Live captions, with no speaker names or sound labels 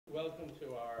welcome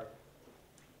to our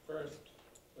first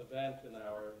event in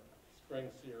our spring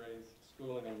series,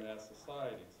 Schooling in Mass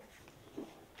Societies.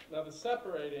 Now, the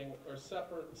separating or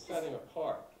setting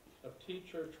apart of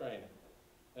teacher training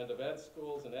and of ed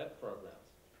schools and ed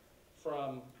programs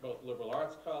from both liberal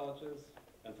arts colleges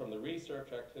and from the research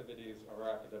activities of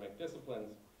our academic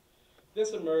disciplines,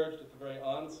 this emerged at the very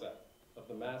onset of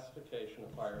the massification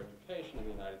of higher education in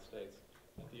the United States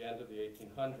at the end of the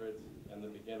 1800s and the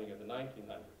beginning of the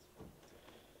 1900s.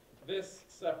 This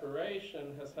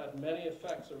separation has had many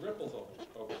effects or ripples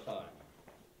over time.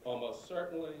 Almost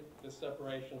certainly, this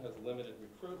separation has limited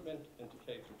recruitment into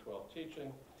K-12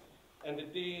 teaching, and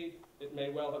indeed, it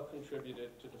may well have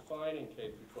contributed to defining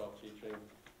K-12 teaching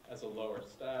as a lower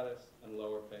status and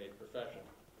lower paid profession.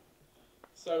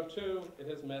 So too, it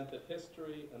has meant that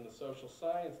history and the social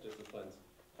science disciplines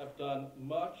have done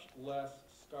much less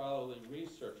scholarly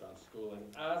research on schooling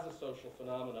as a social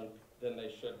phenomenon than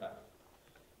they should have,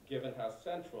 given how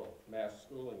central mass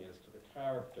schooling is to the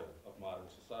character of modern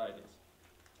societies.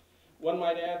 One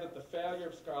might add that the failure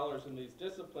of scholars in these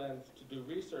disciplines to do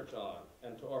research on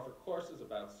and to offer courses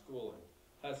about schooling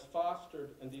has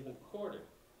fostered and even courted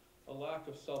a lack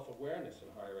of self-awareness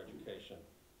in higher education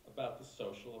about the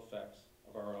social effects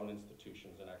of our own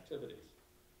institutions and activities.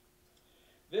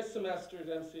 This semester's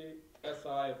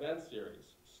MCSI event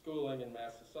series, Schooling in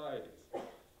Mass Societies,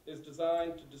 is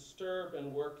designed to disturb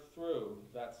and work through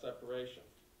that separation.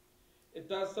 It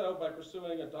does so by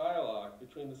pursuing a dialogue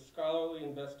between the scholarly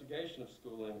investigation of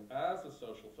schooling as a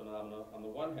social phenomenon on the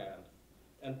one hand,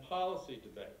 and policy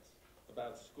debates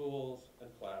about schools and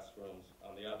classrooms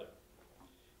on the other.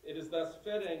 It is thus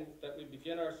fitting that we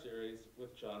begin our series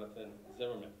with Jonathan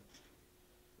Zimmerman.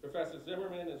 Professor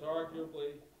Zimmerman is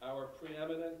arguably our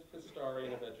preeminent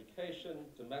historian of education,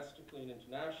 domestically and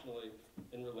internationally,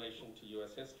 in relation to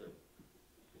U.S. history.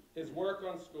 His work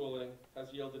on schooling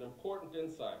has yielded important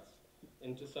insights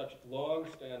into such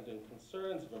long-standing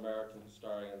concerns of American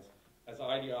historians as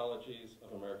ideologies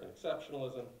of American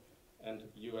exceptionalism and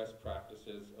U.S.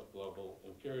 practices of global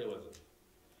imperialism.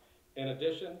 In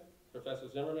addition, Professor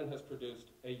Zimmerman has produced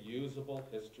a usable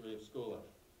history of schooling,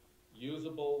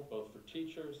 usable both for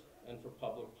teachers and for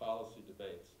public policy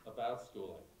debates about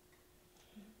schooling.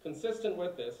 Consistent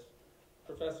with this,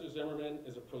 Professor Zimmerman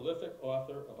is a prolific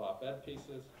author of op-ed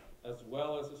pieces as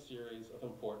well as a series of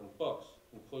important books,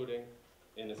 including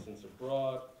Innocents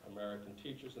Abroad, American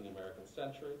Teachers in the American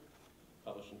Century,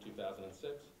 published in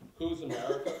 2006, Who's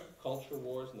America? Culture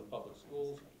Wars in the Public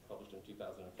Schools, published in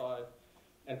 2005,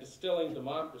 and Distilling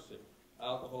Democracy,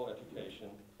 Alcohol Education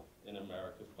in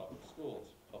America's Public Schools,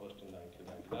 published in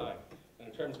 1999. And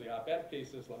in terms of the op-ed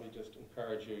pieces, let me just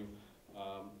encourage you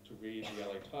to read the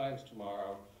LA Times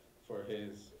tomorrow for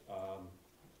his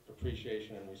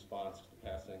appreciation and response to the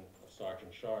passing of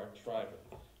Sergeant Shriver.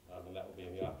 And that will be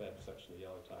in the op-ed section of the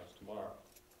LA Times tomorrow.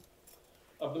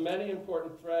 Of the many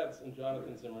important threads in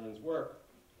Jonathan Zimmerman's work,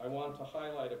 I want to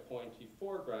highlight a point he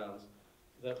foregrounds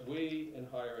that we in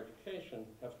higher education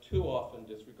have too often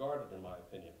disregarded, in my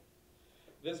opinion.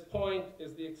 This point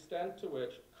is the extent to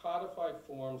which codified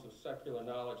forms of secular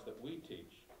knowledge that we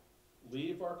teach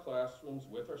leave our classrooms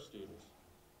with our students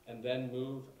and then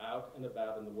move out and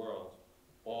about in the world,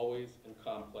 always in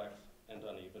complex and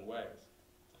uneven ways.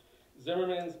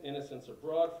 Zimmerman's Innocents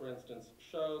Abroad, for instance,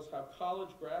 shows how college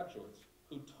graduates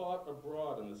who taught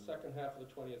abroad in the second half of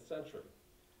the 20th century,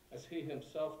 as he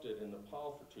himself did in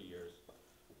Nepal for 2 years,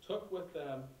 took with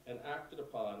them and acted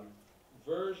upon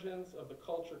versions of the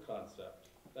culture concept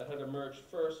that had emerged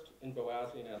first in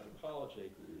Boasian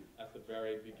anthropology at the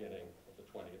very beginning of the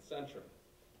 20th century.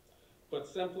 Put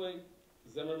simply,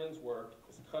 Zimmerman's work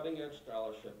is cutting-edge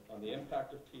scholarship on the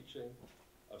impact of teaching,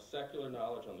 of secular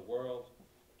knowledge on the world,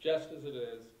 just as it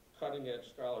is cutting-edge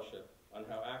scholarship on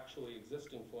how actually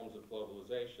existing forms of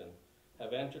globalization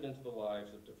have entered into the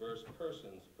lives of diverse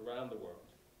persons around the world.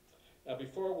 Now,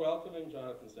 before welcoming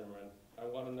Jonathan Zimmerman, I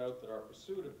want to note that our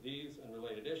pursuit of these and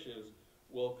related issues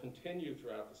will continue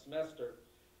throughout the semester,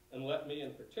 and let me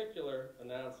in particular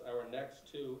announce our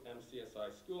next two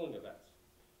MCSI schooling events.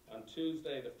 On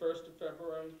Tuesday, the 1st of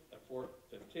February at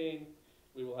 4:15,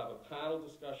 we will have a panel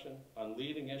discussion on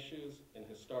leading issues in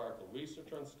historical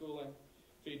research on schooling,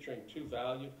 featuring two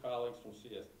valued colleagues from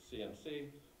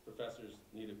CMC, Professors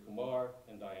Neeta Kumar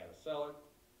and Diana Selleck.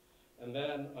 And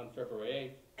then on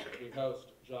February 8th, we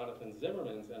host Jonathan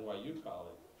Zimmerman's NYU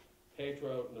colleague,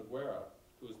 Pedro Noguera,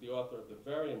 who is the author of the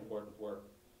very important work,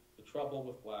 The Trouble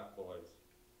with Black Boys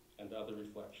and Other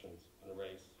Reflections on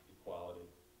Race, Equality,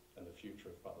 and the Future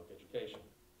of Public Education.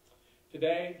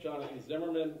 Today, Jonathan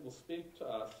Zimmerman will speak to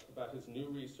us about his new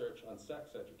research on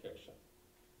sex education.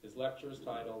 His lecture is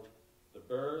titled, The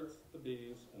Birds, the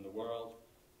Bees, and the World,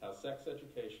 How Sex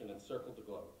Education Encircled the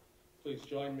Globe. Please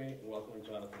join me in welcoming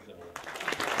Jonathan Zimmerman.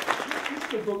 This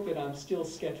is a book that I'm still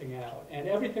sketching out, and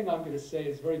everything I'm going to say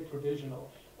is very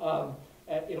provisional.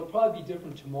 It'll probably be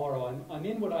different tomorrow. I'm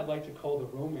in what I'd like to call the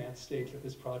romance stage of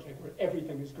this project, where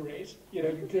everything is great. You know,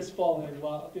 you just fall in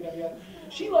love. You know, yeah.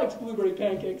 She likes blueberry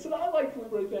pancakes, and I like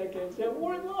blueberry pancakes. Yeah,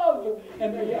 we're in love.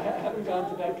 And haven't gone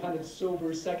to that kind of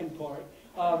sober second part.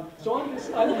 So I'm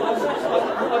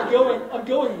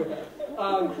going with it.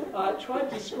 Try to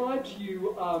describe to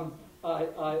you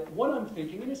what I'm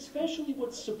thinking, and especially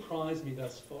what surprised me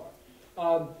thus far.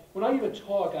 When I give a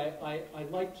talk, I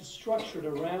like to structure it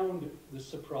around the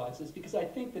surprises, because I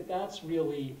think that that's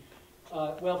really,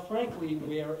 well, frankly,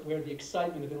 where the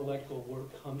excitement of intellectual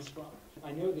work comes from.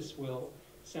 I know this will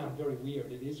sound very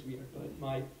weird. It is weird, but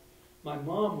my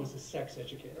mom was a sex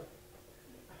educator.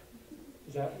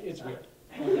 It's weird.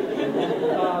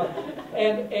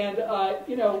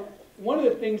 You know, one of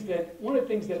the things that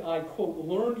I, quote,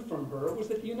 learned from her was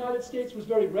that the United States was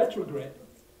very retrograde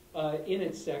in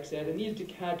its sex ed and needed to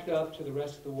catch up to the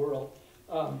rest of the world,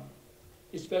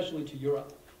 especially to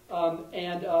Europe.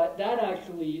 That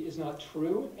actually is not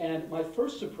true. And my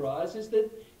first surprise is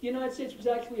that the United States was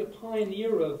actually a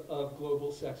pioneer of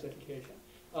global sex education,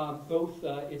 both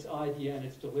its idea and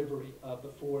its delivery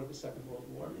before the Second World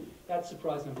War. That's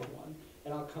surprise number one,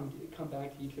 and I'll come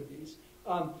back to each of these.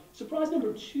 Surprise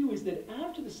number two is that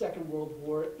after the Second World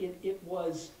War, it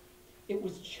was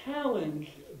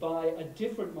challenged by a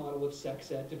different model of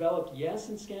sex ed, developed, yes,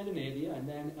 in Scandinavia and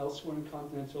then elsewhere in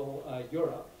continental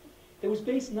Europe, that was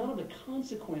based not on the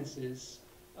consequences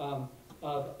of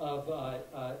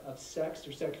sex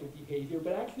or sexual behavior,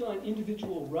 but actually on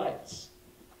individual rights.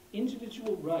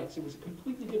 Individual rights. It was a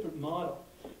completely different model.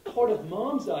 Part of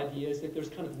Mom's idea is that there's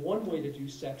kind of one way to do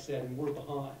sex ed and we're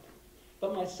behind.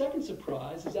 But my second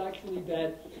surprise is actually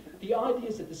that the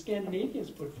ideas that the Scandinavians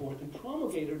put forth and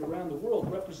promulgated around the world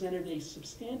represented a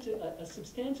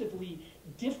substantively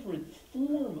different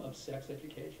form of sex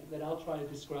education that I'll try to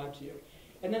describe to you.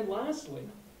 And then lastly,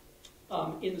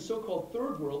 in the so-called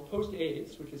third world,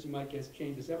 post-AIDS, which as you might guess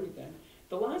changes everything,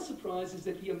 the last surprise is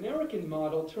that the American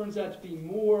model turns out to be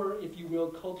more, if you will,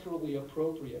 culturally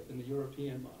appropriate than the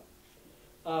European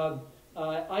model.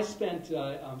 I spent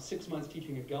 6 months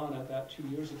teaching in Ghana about 2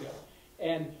 years ago,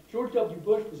 and George W.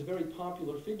 Bush was a very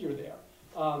popular figure there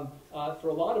for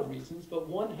a lot of reasons, but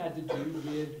one had to do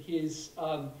with his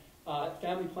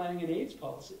family planning and AIDS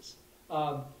policies.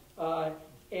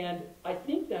 And I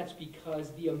think that's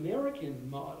because the American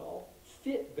model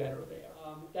fit better there.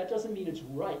 That doesn't mean it's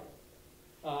right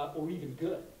or even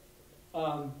good.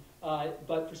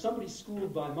 But for somebody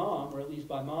schooled by Mom, or at least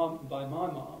by my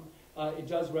mom, it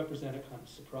does represent a kind of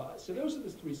surprise. So those are the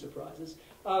three surprises.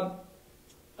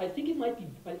 I think it might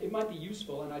be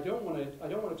useful, and I don't want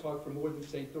to talk for more than,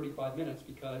 say, 35 minutes,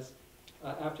 because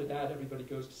after that everybody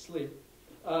goes to sleep.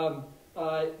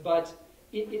 But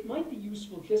it might be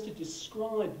useful just to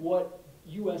describe what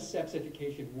U.S. sex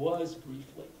education was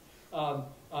briefly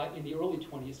in the early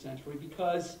 20th century,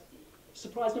 because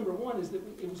surprise number one is that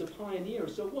it was a pioneer.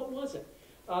 So what was it?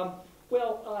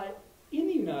 In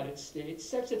the United States,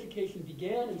 sex education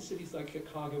began in cities like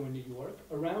Chicago and New York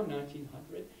around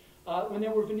 1900 when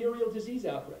there were venereal disease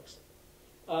outbreaks.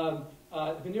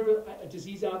 Venereal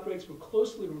disease outbreaks were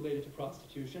closely related to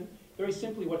prostitution. Very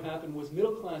simply, what happened was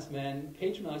middle-class men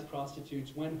patronized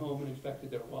prostitutes, went home, and infected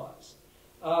their wives.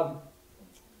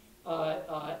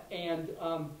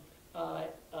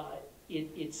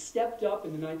 It stepped up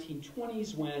in the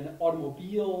 1920s when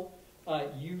automobile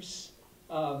use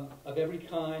of every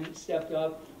kind stepped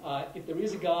up. If there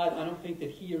is a God, I don't think that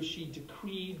he or she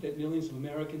decreed that millions of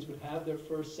Americans would have their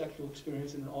first sexual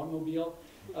experience in an automobile,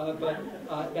 but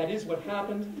that is what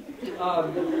happened.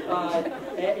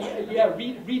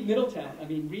 Read Middletown. I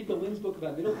mean, read the Lynn's book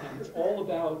about Middletown. It's all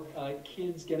about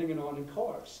kids getting it on in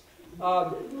cars.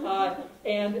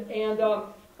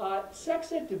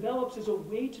 Sex ed develops as a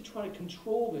way to try to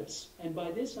control this, and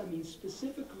by this I mean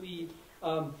specifically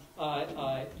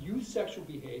youth sexual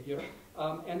behavior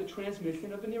and the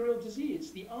transmission of venereal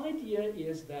disease. The idea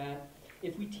is that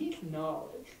if we teach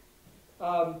knowledge,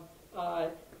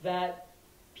 that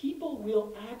people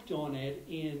will act on it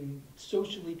in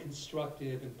socially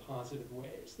constructive and positive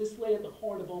ways. This lay at the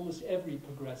heart of almost every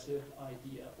progressive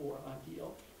idea or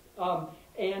ideal.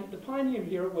 And the pioneer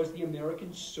here was the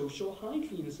American Social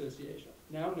Hygiene Association,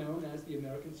 now known as the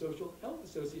American Social Health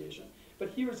Association.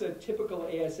 But here's a typical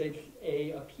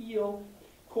ASHA appeal,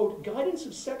 quote, guidance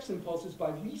of sex impulses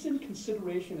by reason,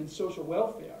 consideration, and social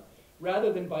welfare,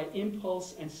 rather than by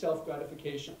impulse and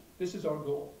self-gratification. This is our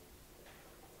goal.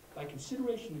 By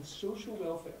consideration of social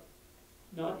welfare,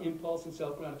 not impulse and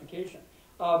self-gratification.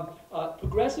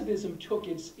 Progressivism took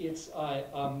its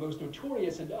most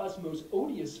notorious and to us most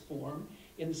odious form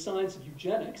in the science of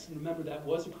eugenics, and remember that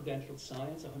was a credentialed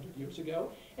science 100 years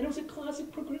ago, and it was a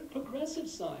classic progressive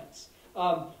science.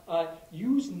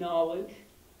 Use knowledge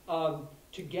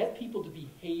to get people to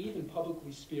behave in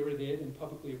publicly spirited and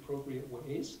publicly appropriate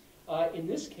ways. In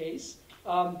this case,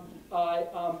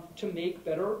 to make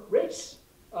better race.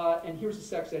 And here's a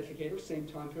sex educator, same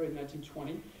time period,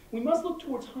 1920. We must look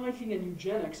towards hygiene and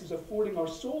eugenics as affording our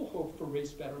sole hope for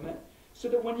race betterment, so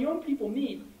that when young people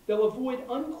meet, they'll avoid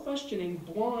unquestioning,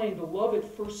 blind love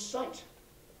at first sight.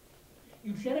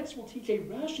 Eugenics will teach a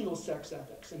rational sex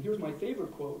ethics, and here's my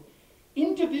favorite quote: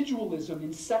 individualism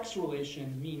in sex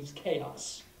relation means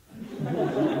chaos.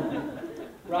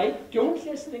 Right? Don't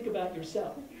just think about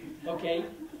yourself, okay?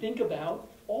 Think about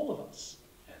all of us,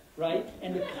 right?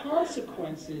 And the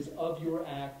consequences of your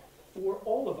act for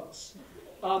all of us.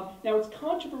 Now, it's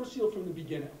controversial from the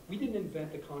beginning. We didn't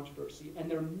invent the controversy,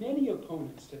 and there are many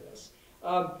opponents to this.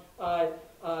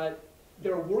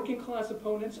 There are working class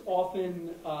opponents,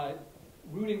 often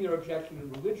rooting their objection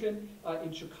in religion.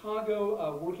 In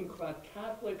Chicago, working class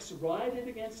Catholics rioted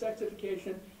against sex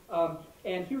education.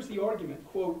 And here's the argument,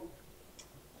 quote,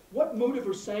 what motive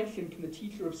or sanction can the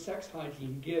teacher of sex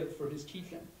hygiene give for his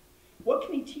teaching? What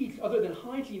can he teach other than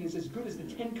hygiene is as good as the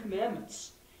 10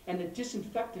 Commandments, and that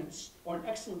disinfectants are an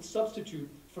excellent substitute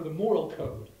for the moral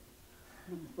code?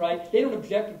 Right? They don't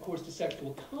object, of course, to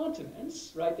sexual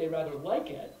continence, right? They rather like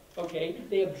it, okay?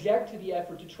 They object to the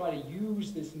effort to try to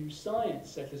use this new science,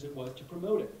 such as it was, to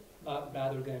promote it,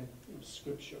 rather than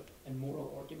scripture and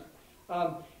moral argument.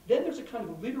 Then there's a kind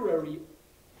of literary,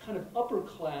 kind of upper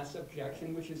class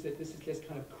objection, which is that this is just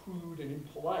kind of crude and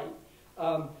impolite.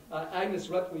 Agnes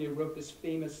Repplier wrote this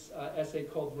famous essay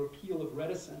called Repeal of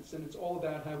Reticence, and it's all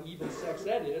about how evil sex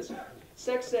ed is.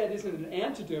 Sex ed isn't an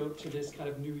antidote to this kind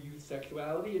of new youth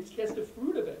sexuality, it's just a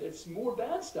fruit of it. It's more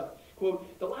bad stuff. Quote,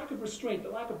 the lack of restraint,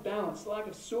 the lack of balance, the lack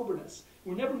of soberness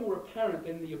were never more apparent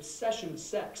than the obsession of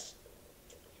sex,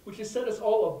 which has set us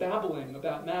all a-babbling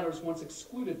about matters once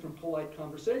excluded from polite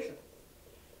conversation.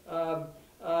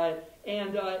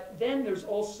 Then there's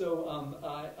also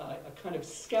a kind of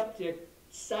skeptic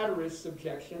satirist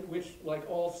objection, which, like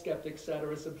all skeptic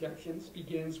satirist objections,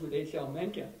 begins with H.L.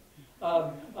 Mencken.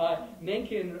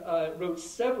 Mencken wrote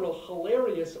several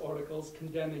hilarious articles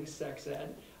condemning sex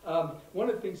ed. One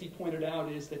of the things he pointed out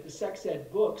is that the sex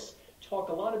ed books talk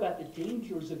a lot about the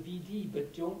dangers of VD,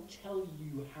 but don't tell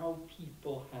you how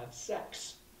people have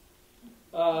sex.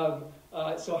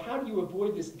 So how do you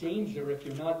avoid this danger if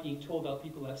you're not being told how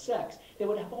people have sex? They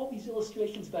would have all these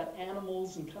illustrations about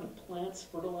animals and kind of plants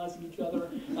fertilizing each other,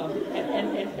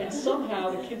 and somehow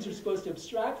the kids are supposed to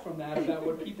abstract from that about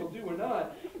what people do or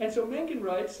not. And so Mencken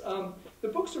writes, the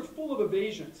books are full of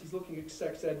evasions. He's looking at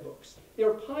sex ed books. They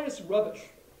are pious rubbish.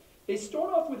 They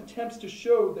start off with attempts to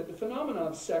show that the phenomena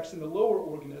of sex in the lower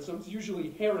organisms,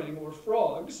 usually herring or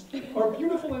frogs, are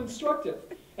beautiful and instructive.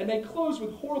 And they close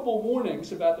with horrible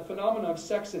warnings about the phenomena of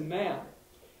sex in man.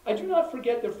 I do not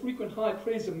forget their frequent high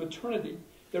praise of maternity,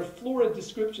 their florid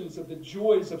descriptions of the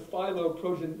joys of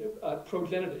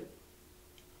philoprogenity.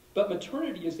 But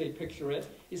maternity, as they picture it,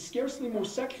 is scarcely more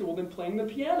sexual than playing the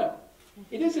piano.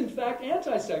 It is, in fact,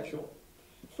 anti-sexual.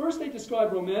 First, they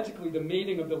describe romantically the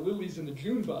mating of the lilies and the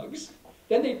June bugs.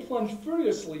 Then they plunge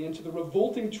furiously into the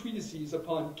revolting treatises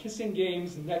upon kissing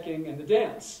games, necking, and the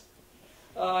dance.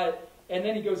 And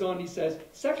then he goes on and he says,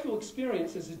 sexual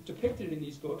experience as is depicted in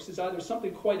these books is either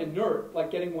something quite inert,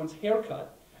 like getting one's hair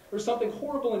cut, or something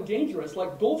horrible and dangerous,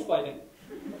 like bullfighting.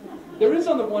 There is,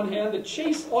 on the one hand, the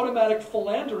chaste automatic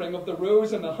philandering of the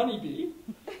rose and the honeybee.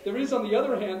 There is, on the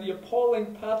other hand, the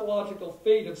appalling pathological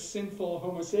fate of sinful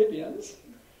Homo sapiens.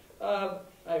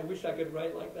 I wish I could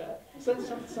write like that.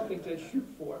 Something to shoot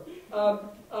for.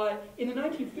 In the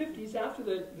 1950s, after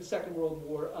the Second World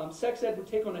War, sex ed would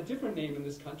take on a different name in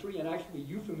this country, and actually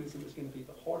euphemism is going to be at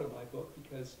the heart of my book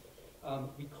because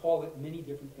we call it many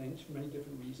different things for many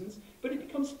different reasons, but it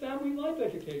becomes family life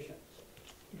education.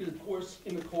 Because, of course,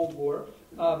 in the Cold War,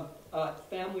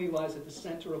 family lies at the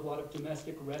center of a lot of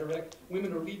domestic rhetoric.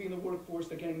 Women are leaving the workforce,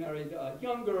 they're getting married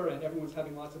younger, and everyone's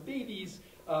having lots of babies.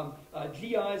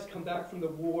 GIs come back from the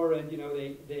war, and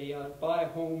they buy a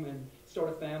home and start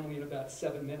a family in about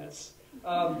 7 minutes.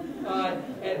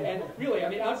 And really, I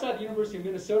mean, outside the University of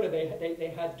Minnesota,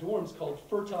 they had dorms called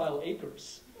Fertile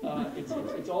Acres.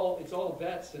 It's all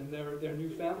vets and their new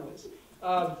families.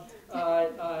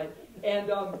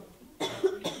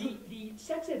 the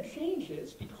sex ed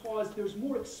changes because there's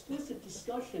more explicit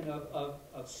discussion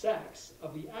of sex,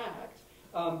 of the act,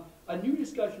 a new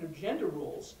discussion of gender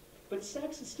roles, but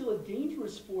sex is still a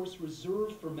dangerous force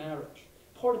reserved for marriage.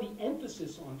 Part of the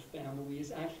emphasis on family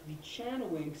is actually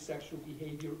channeling sexual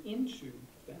behavior into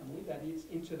family, that is,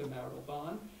 into the marital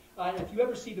bond. And if you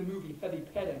ever see the movie Heavy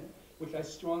Petting, which I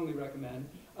strongly recommend,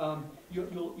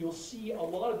 you'll see a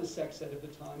lot of the sex ed of the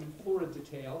time in florid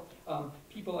detail.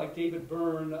 People like David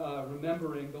Byrne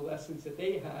remembering the lessons that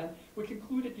they had, which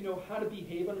included, how to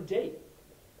behave on a date.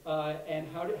 And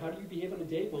how do you behave on a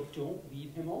date? Well, don't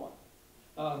lead him on,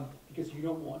 because you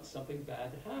don't want something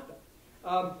bad to happen.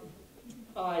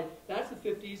 That's the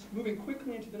 50s. Moving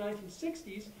quickly into the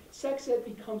 1960s, sex ed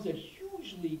becomes a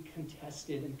hugely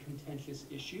contested and contentious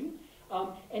issue.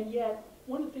 And yet,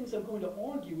 one of the things I'm going to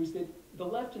argue is that the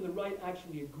left and the right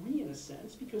actually agree in a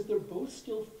sense, because they're both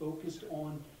still focused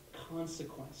on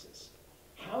consequences.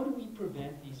 How do we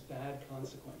prevent these bad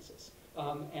consequences?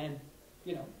 And,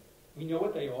 we know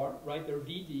what they are, right? They're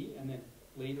VD, and then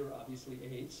later, obviously,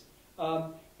 AIDS.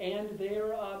 And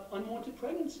they're unwanted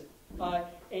pregnancy.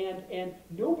 And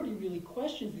nobody really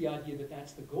questions the idea that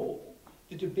that's the goal.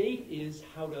 The debate is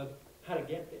how to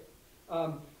get there.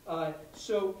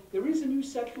 So there is a new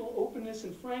sexual openness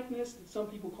and frankness that some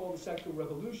people call the sexual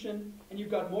revolution. And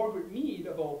you've got Margaret Mead,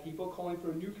 of all people, calling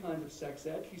for a new kind of sex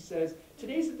ed. She says,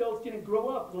 today's adults didn't grow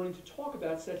up learning to talk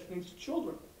about such things to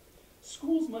children.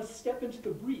 Schools must step into the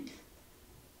breach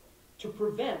to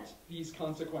prevent these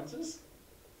consequences.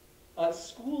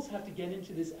 Schools have to get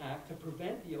into this act to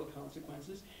prevent the ill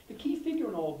consequences. The key figure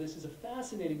in all of this is a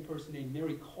fascinating person named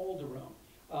Mary Calderone.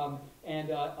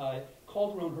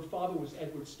 Calderone, her father was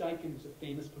Edward Steichen, who's a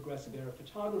famous progressive era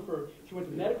photographer. She went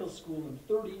to medical school in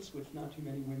the 30s, which not too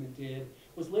many women did,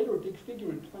 was later a big figure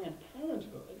in Planned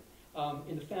Parenthood,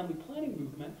 in the family planning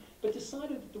movement, but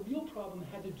decided that the real problem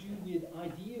had to do with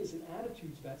ideas and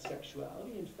attitudes about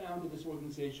sexuality, and founded this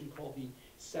organization called the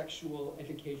Sexual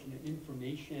Education and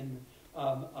Information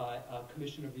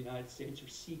Commission of the United States, or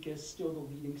SECUS, still the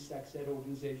leading sex ed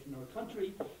organization in our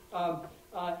country.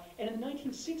 And in the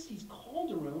 1960s,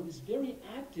 Calderone is very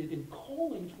active in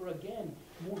calling for, again,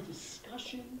 more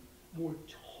discussion, more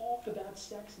talk about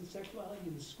sex and sexuality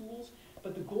in the schools,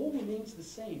 but the goal remains the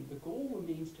same. The goal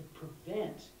remains to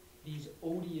prevent these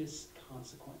odious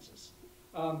consequences.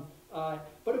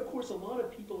 But of course, a lot of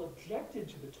people objected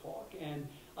to the talk, and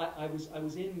I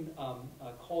was in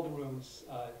Calderone's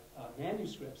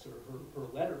manuscripts, or her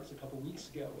letters, a couple weeks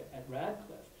ago at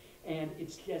Radcliffe, and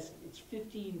it's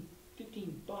 15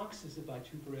 boxes of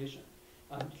vituperation.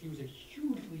 She was a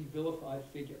hugely vilified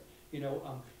figure.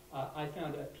 I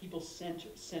found people sent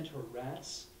her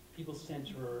rats, people sent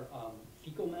her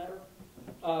fecal matter,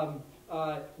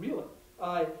 really.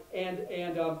 I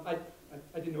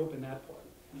didn't open that part.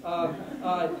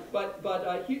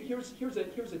 But here's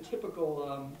a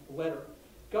typical letter.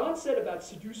 God said about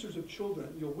seducers of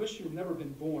children, you'll wish you'd never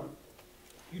been born.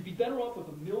 You'd be better off if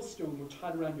a millstone were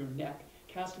tied around your neck,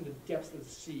 cast into the depths of the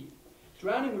sea.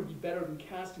 Drowning would be better than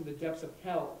cast into the depths of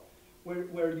hell,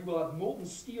 where you will have molten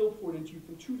steel poured into you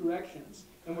from two directions,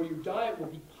 and where your diet will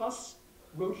be pus,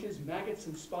 roaches, maggots,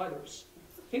 and spiders.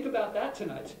 Think about that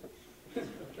tonight.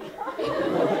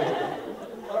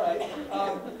 All right,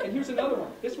 and here's another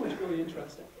one. This one's really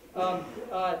interesting.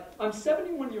 I'm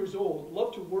 71 years old,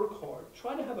 love to work hard,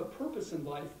 try to have a purpose in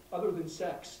life other than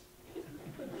sex.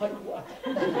 Like what?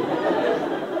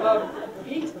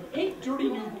 Hate dirty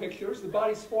nude pictures. The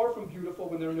body's far from beautiful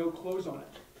when there are no clothes on it.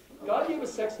 God gave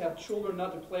us sex to have children,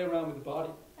 not to play around with the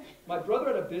body. My brother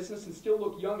had a business and still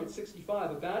looked young at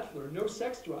 65, a bachelor, no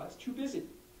sex drives, too busy.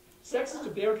 Sex is to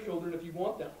bear children if you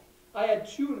want them. I had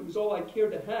two and it was all I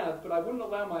cared to have, but I wouldn't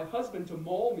allow my husband to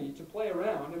maul me, to play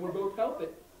around, and we're both healthy.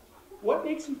 What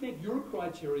makes you think your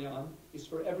criterion is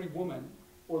for every woman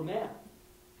or man?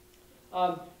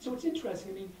 So it's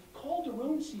interesting. I mean,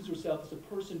 Calderone sees herself as a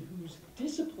person who's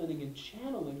disciplining and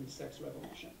channeling the sex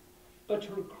revolution. But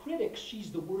to her critics, she's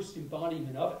the worst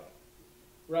embodiment of it,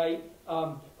 right?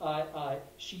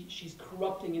 She's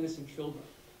corrupting innocent children.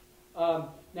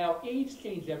 Now, AIDS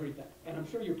changed everything. And I'm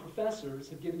sure your professors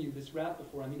have given you this rap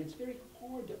before. I mean, it's very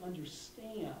hard to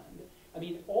understand. I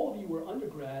mean, all of you were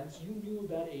undergrads. You knew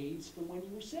about AIDS from when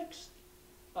you were 6.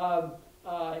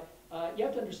 You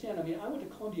have to understand, I mean, I went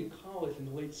to Columbia College in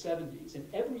the late 70s, and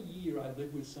every year I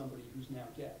lived with somebody who's now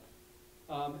dead.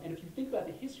 And if you think about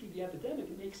the history of the epidemic,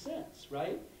 it makes sense,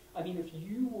 right? I mean, if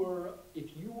you were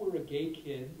a gay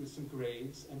kid with some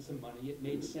grades and some money, it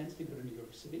made sense to go to New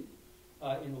York City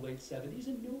in the late 70s,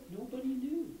 and nobody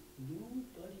knew.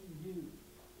 Nobody knew.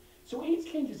 So AIDS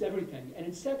changes everything, and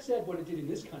in sex ed, what it did in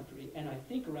this country, and I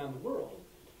think around the world,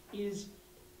 is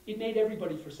it made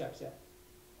everybody for sex ed,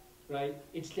 right?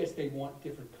 It's just they want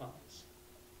different kinds.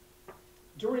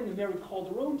 During the Mary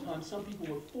Calderon time, some people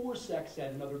were for sex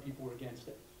ed and other people were against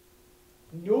it.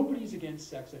 Nobody's against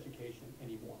sex education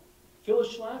anymore.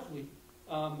 Phyllis Schlafly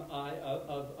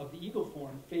of the Eagle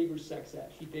Forum favors sex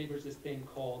ed. She favors this thing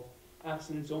called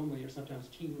abstinence only, or sometimes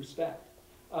teen respect.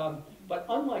 But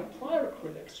unlike prior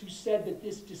critics who said that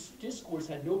this discourse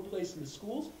had no place in the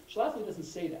schools, Schlafly doesn't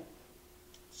say that.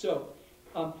 So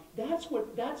that's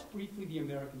briefly the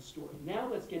American story. Now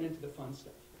let's get into the fun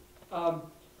stuff.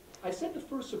 I said the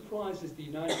first surprise is the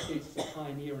United States is a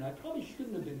pioneer, and I probably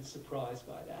shouldn't have been surprised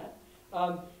by that,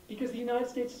 because the United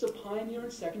States is a pioneer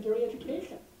in secondary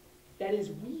education. That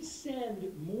is, we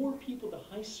send more people to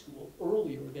high school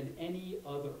earlier than any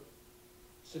other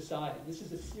society. This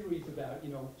is a series about,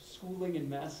 schooling in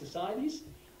mass societies.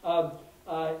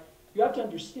 You have to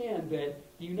understand that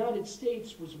the United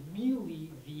States was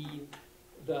really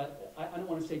I don't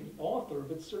want to say the author,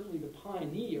 but certainly the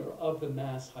pioneer of the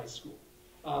mass high school.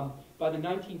 By the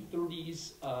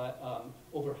 1930s,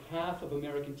 over half of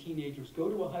American teenagers go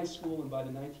to a high school, and by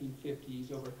the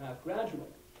 1950s, over half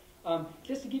graduate.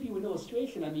 Just to give you an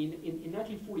illustration, I mean, in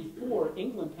 1944,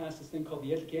 England passed this thing called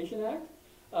the Education Act,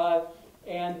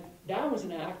 and that was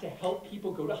an act to help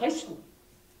people go to high school,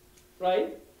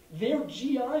 right? Their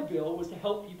GI Bill was to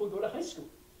help people go to high school.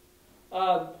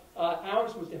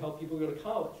 Ours was to help people go to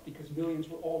college, because millions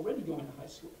were already going to high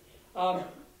school.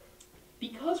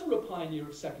 Because we're a pioneer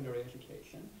of secondary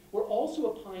education, we're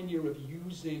also a pioneer of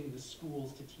using the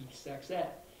schools to teach sex ed.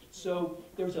 So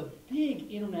there's a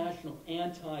big international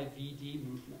anti-VD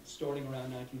movement starting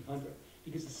around 1900,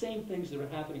 because the same things that are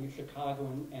happening in Chicago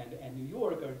and New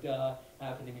York are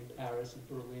happening in Paris and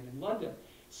Berlin and London.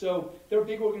 So there are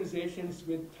big organizations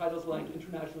with titles like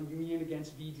International Union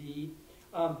Against VD.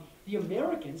 The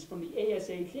Americans from the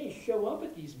ASHA show up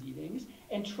at these meetings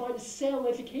and try to sell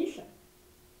education.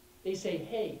 They say,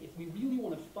 hey, if we really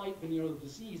want to fight venereal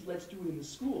disease, let's do it in the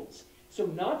schools. So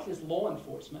not just law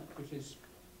enforcement, which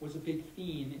was a big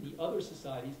theme in the other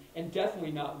societies, and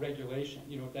definitely not regulation.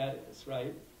 You know what that is,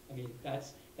 right? I mean,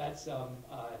 that's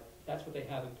what they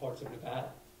have in parts of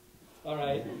Nevada. All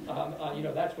right,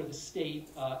 that's where the state,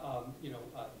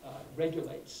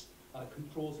 regulates,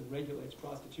 controls and regulates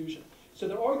prostitution. So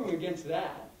they're arguing against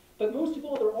that. But most of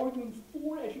all, they're arguing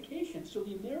for education. So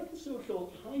the American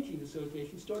Social Hygiene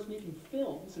Association starts making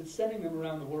films and sending them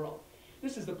around the world.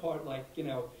 This is the part, I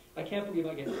can't believe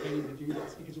I get paid to do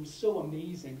this, because it was so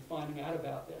amazing finding out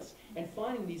about this and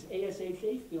finding these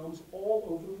ASHA films all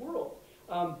over the world.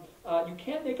 You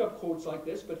can't make up quotes like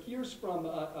this, but here's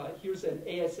an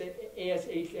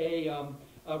ASHA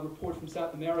report from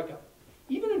South America.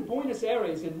 Even in Buenos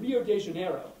Aires and Rio de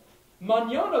Janeiro,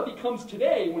 mañana becomes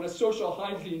today when a social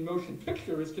hygiene motion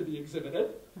picture is to be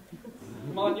exhibited.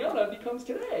 Mañana becomes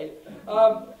today.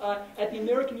 At the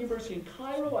American University in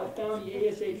Cairo, I found the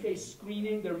ASHA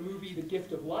screening their movie, The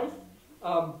Gift of Life.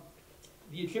 The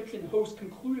Egyptian host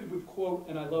concluded with, quote,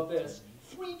 and I love this,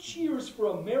 3 cheers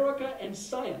for America and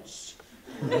science.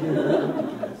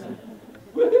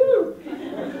 Woohoo!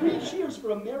 3 cheers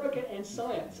for America and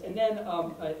science. And then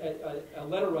a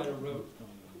letter writer wrote,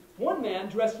 one man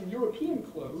dressed in European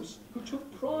clothes, who took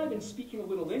pride in speaking a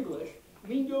little English,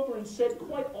 leaned over and said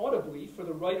quite audibly for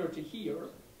the writer to hear,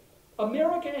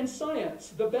 America and science,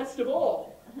 the best of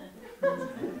all.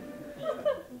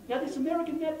 Now, this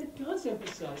American method does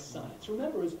emphasize science.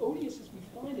 Remember, as odious as we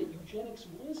find it, eugenics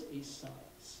was a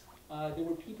science. There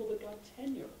were people that got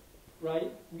tenure,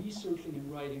 right, researching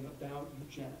and writing about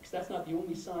eugenics. That's not the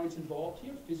only science involved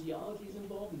here. Physiology is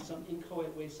involved, in some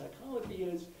inchoate way psychology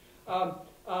is.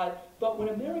 But when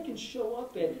Americans show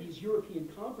up at these European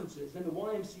conferences, and the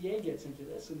YMCA gets into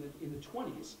this in the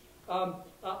 20s,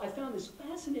 I found this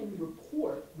fascinating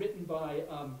report written by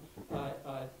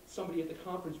somebody at the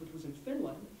conference, which was in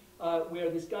Finland, where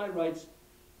this guy writes,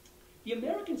 the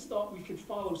Americans thought we should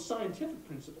follow scientific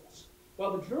principles,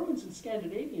 while the Germans and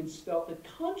Scandinavians felt that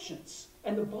conscience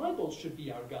and the Bible should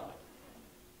be our guide.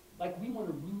 Like, we want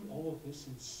to root all of this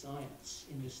in science,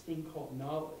 in this thing called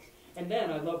knowledge. And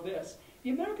then, I love this,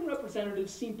 the American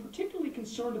representatives seem particularly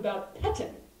concerned about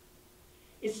petting,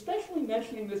 especially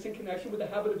mentioning this in connection with the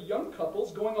habit of young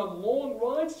couples going on long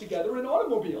rides together in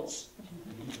automobiles.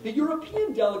 The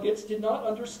European delegates did not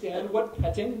understand what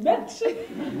petting meant.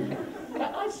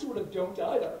 I sort of don't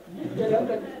either.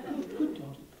 Good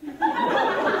doggy.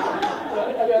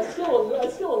 Right? I mean, I'm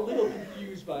still a little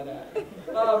confused by that.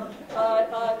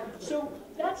 So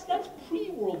That's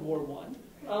pre-World War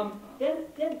I.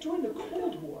 Then during the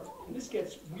Cold War, and this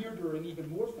gets weirder and even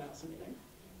more fascinating,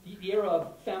 the era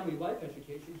of family life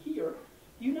education here,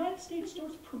 the United States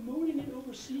starts promoting it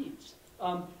overseas,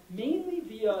 mainly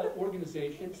via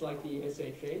organizations like the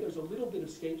ASHA. There's a little bit of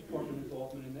State Department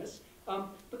involvement in this,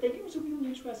 but they use a really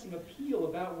interesting appeal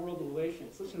about world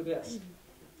relations. Listen to this.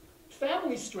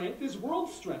 Family strength is world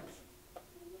strength.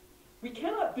 We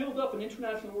cannot build up an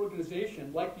international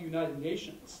organization like the United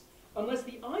Nations unless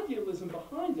the idealism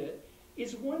behind it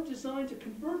is one designed to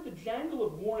convert the jangle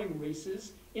of warring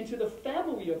races into the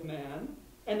family of man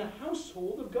and the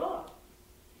household of God.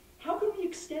 How can we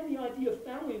extend the idea of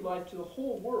family life to the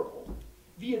whole world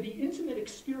via the intimate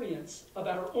experience of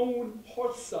our own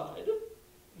hearthside?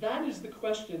 That is the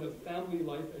question of family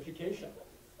life education.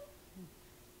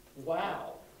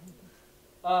 Wow.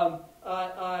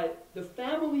 The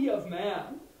family of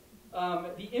man,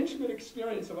 the intimate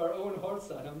experience of our own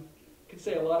hearthside. I could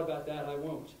say a lot about that, I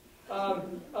won't.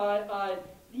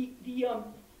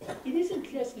 It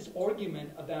isn't just this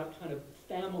argument about kind of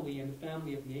family and the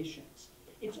family of nations.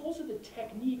 It's also the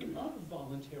technique of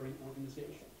voluntary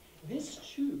organization. This,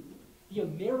 too, the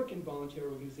American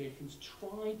voluntary organizations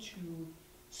try to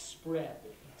spread.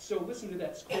 So listen to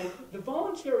this, quote, "The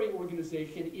voluntary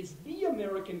organization is the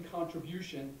American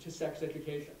contribution to sex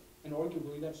education." And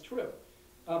arguably that's true.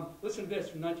 Listen to this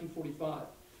from 1945.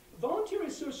 "Voluntary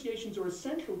associations are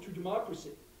essential to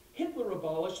democracy. Hitler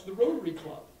abolished the Rotary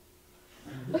Club."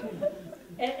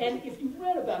 and if you've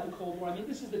read about the Cold War, I mean,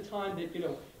 this is the time that, you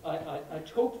know,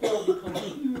 Tocqueville becomes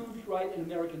huge, right, in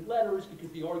American letters, because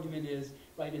the argument is,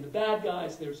 right, in the bad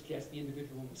guys, there's just the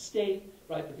individual and the state,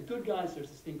 right, but the good guys,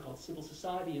 there's this thing called civil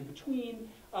society in between.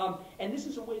 And this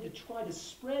is a way to try to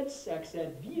spread sex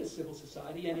ed via civil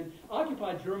society. And in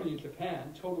occupied Germany and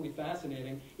Japan, totally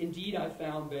fascinating. Indeed, I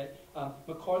found that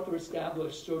MacArthur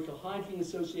established social hygiene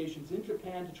associations in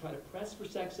Japan to try to press for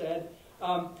sex ed.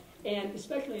 And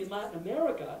especially in Latin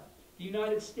America, the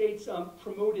United States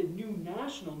promoted new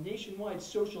nationwide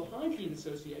social hygiene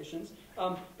associations.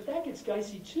 But that gets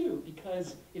dicey too,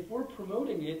 because if we're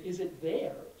promoting it, is it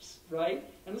theirs, right?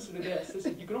 And listen to this.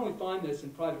 You can only find this in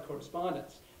private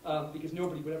correspondence, because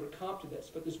nobody would ever comp to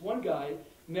this. But this one guy,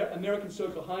 American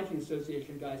Social Hygiene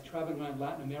Association guy, is traveling around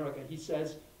Latin America. He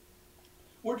says,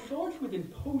 "We're charged with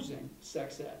imposing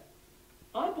sex ed.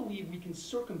 I believe we can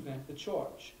circumvent the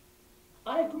charge.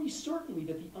 I agree certainly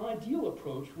that the ideal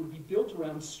approach would be built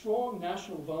around strong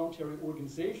national voluntary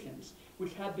organizations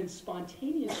which have been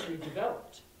spontaneously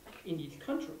developed in each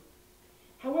country.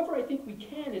 However, I think we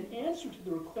can, in answer to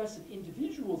the requests of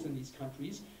individuals in these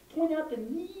countries, point out the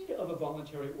need of a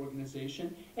voluntary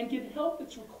organization and give help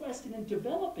that's requested in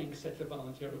developing such a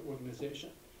voluntary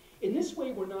organization. In this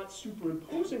way, we're not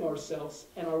superimposing ourselves,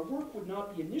 and our work would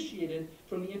not be initiated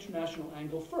from the international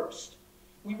angle first.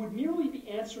 We would merely be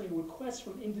answering requests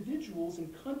from individuals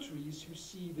in countries who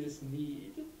see this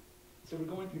need." So we're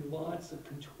going through lots of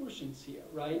contortions here,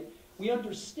 right? We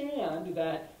understand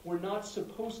that we're not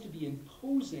supposed to be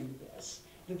imposing this.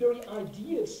 The very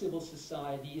idea of civil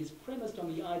society is premised on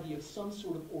the idea of some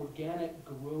sort of organic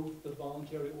growth of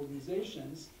voluntary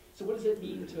organizations. So what does it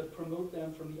mean to promote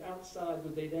them from the outside?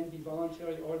 Would they then be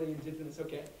voluntary? Are they indigenous?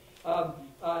 Okay.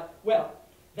 Well,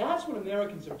 that's what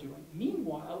Americans are doing.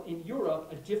 Meanwhile, in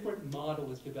Europe, a different model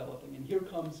is developing. And here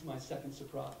comes my second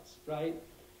surprise, right?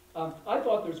 I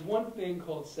thought there's one thing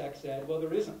called sex ed. Well,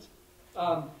 there isn't.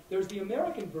 There's the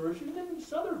American version, and then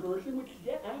this other version, which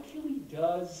actually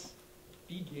does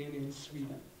begin in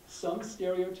Sweden. Some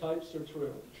stereotypes are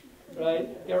true,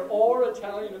 right? There are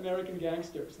Italian-American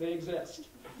gangsters. They exist,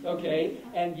 okay?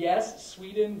 And yes,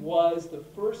 Sweden was the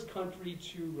first country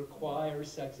to require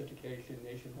sex education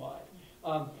nationwide.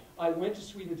 I went to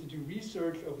Sweden to do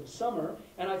research over the summer,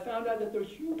 and I found out that they're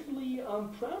hugely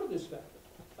proud of this fact.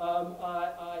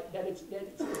 That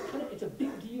it's a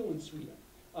big deal in Sweden.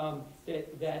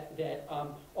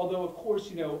 Although, of course,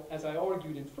 you know, as I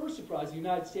argued in First Surprise, the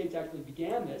United States actually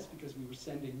began this because we were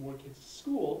sending more kids to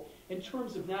school. In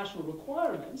terms of national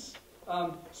requirements,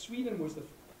 Sweden was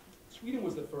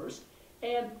the first,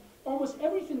 and almost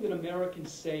everything that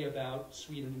Americans say about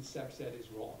Sweden and sex ed is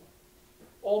wrong.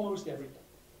 Almost everything.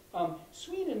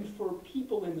 Sweden, for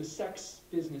people in the sex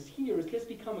business here, has just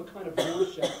become a kind of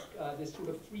Rorschach, this sort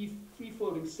of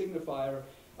free-floating signifier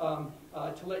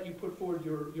to let you put forward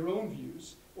your own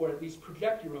views, or at least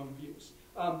project your own views.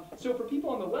 So for people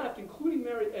on the left, including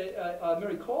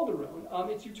Mary Calderon,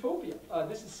 it's utopia.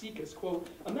 This is Sika's quote,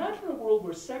 "Imagine a world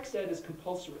where sex ed is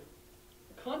compulsory,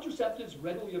 contraceptives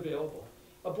readily available,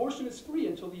 abortion is free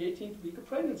until the 18th week of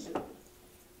pregnancy.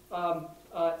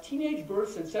 teenage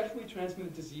births and sexually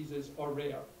transmitted diseases are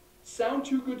rare. Sound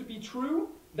too good to be true?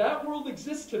 That world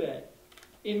exists today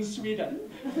in Sweden.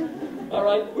 All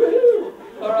right, woohoo!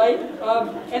 All right,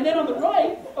 and then on the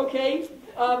right, okay,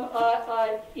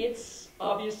 it's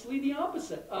obviously the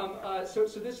opposite. So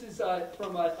this is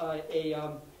from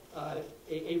a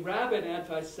rabid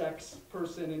anti-sex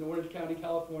person in Orange County,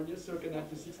 California, circa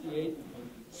 1968.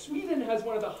 Sweden has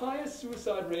one of the highest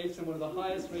suicide rates and one of the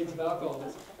highest rates of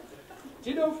alcoholism.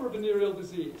 Ditto for venereal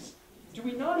disease. Do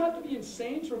we not have to be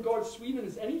insane to regard Sweden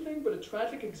as anything but a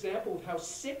tragic example of how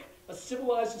sick a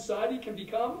civilized society can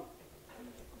become?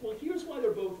 Well, here's why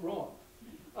they're both wrong.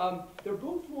 They're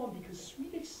both wrong because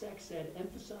Swedish sex ed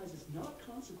emphasizes not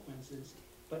consequences,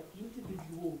 but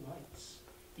individual rights.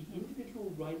 The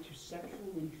individual right to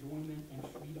sexual enjoyment and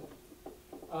freedom.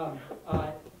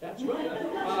 That's right.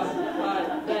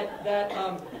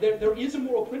 There is a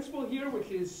moral principle here, which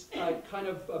is kind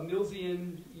of a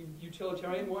Millsian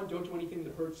utilitarian one. Don't do anything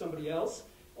that hurts somebody else.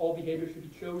 All behavior should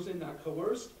be chosen, not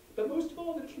coerced. But most of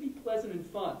all, that it should be pleasant and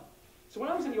fun. So when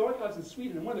I was in the archives in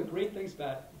Sweden, and one of the great things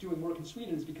about doing work in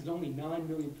Sweden is because only 9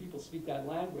 million people speak that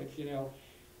language, you know,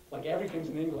 like everything's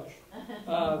in English.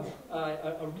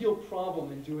 A real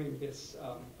problem in doing this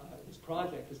this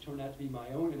project has turned out to be my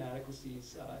own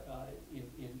inadequacies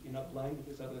in other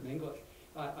languages other than English.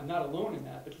 I'm not alone in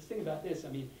that, but just think about this. I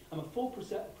mean, I'm a full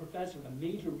professor of a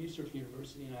major research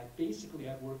university, and I basically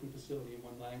have working facility in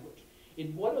one language.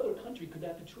 In what other country could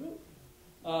that be true?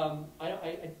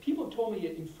 People have told me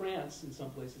in France, in some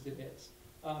places it is.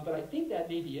 But I think that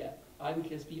may be it. I would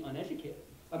just be uneducated.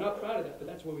 I'm not proud of that, but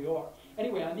that's where we are.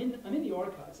 Anyway, I'm in the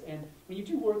archives, and when you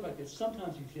do work like this,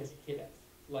 sometimes you just hit it.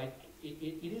 Like,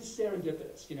 it is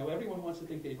serendipitous. You know, everyone wants to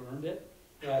think they've earned it,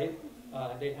 right?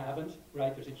 They haven't,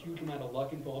 right? There's a huge amount of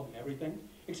luck involved in everything,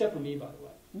 except for me, by the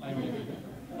way. I earned everything.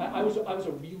 I was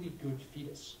a really good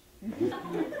fetus,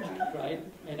 right?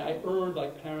 And I earned,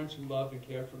 like, parents who loved and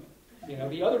cared for me. You know,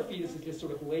 the other fetuses just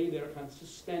sort of lay there, kind of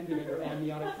suspended in their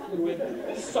amniotic fluid,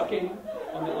 sucking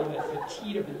on the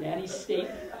teat of the nanny state.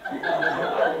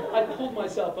 I pulled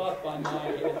myself up by my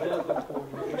umbilical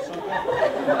cord or something.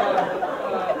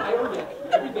 I earned it,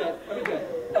 every bit.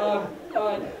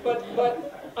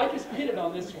 But I just hit it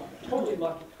on this one. Totally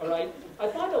lucky, all right? I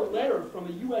find a letter from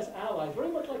a U.S. ally,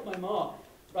 very much like my mom,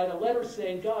 right? A letter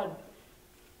saying, God,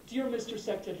 dear Mr.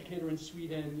 Sex Educator in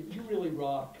Sweden, you really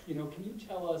rock. You know, can you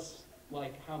tell us,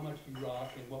 like, how much you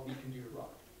rock and what we can do to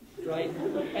rock, right?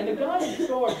 And the guy in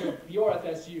charge of the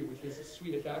RFSU, which is a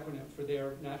Swedish acronym for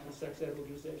their National Sex Ed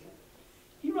Organization,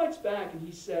 he writes back and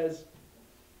he says,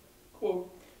 quote,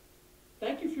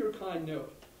 thank you for your kind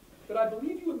note, but I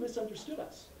believe you have misunderstood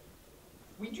us.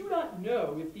 We do not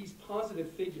know if these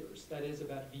positive figures, that is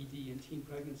about VD and teen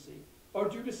pregnancy, are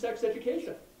due to sex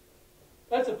education.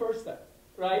 That's the first thing,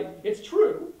 right? It's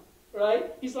true.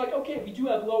 Right? He's like, okay, we do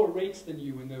have lower rates than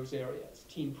you in those areas,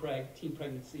 teen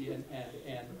pregnancy and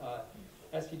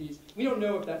STDs. We don't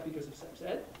know if that's because of sex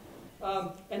ed.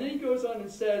 And then he goes on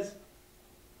and says,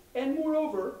 and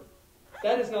moreover,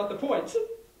 that is not the point.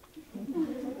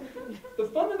 The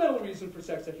fundamental reason for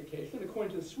sex education,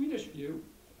 according to the Swedish view,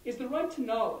 is the right to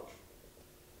knowledge,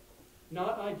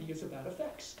 not ideas about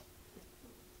effects.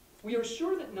 We are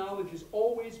sure that knowledge is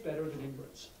always better than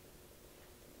ignorance.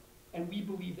 And we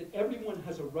believe that everyone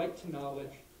has a right to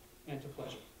knowledge and to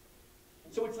pleasure.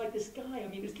 So it's like this guy, I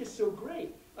mean, it's just so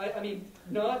great. I mean,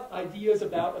 not ideas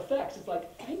about effects. It's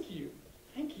like, thank you,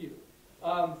 thank you.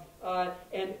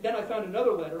 And then I found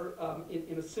another letter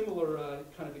in a similar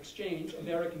kind of exchange,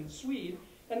 American and Swede,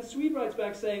 and the Swede writes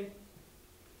back saying,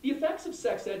 the effects of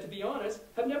sex ed, to be honest,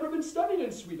 have never been studied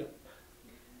in Sweden.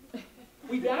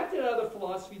 We've acted out of the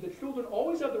philosophy that children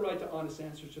always have the right to honest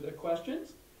answers to their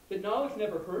questions, that knowledge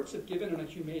never hurts if given in a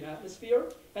humane atmosphere,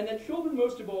 and that children,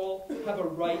 most of all, have a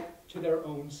right to their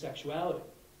own sexuality.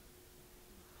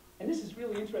 And this is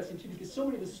really interesting, too, because so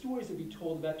many of the stories that we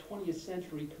told about 20th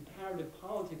century comparative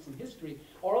politics and history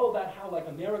are all about how, like,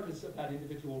 America's about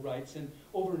individual rights, and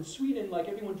over in Sweden, like,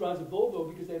 everyone drives a Volvo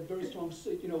because they have a very strong,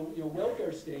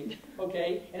 welfare state,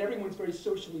 okay, and everyone's very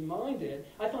socially minded.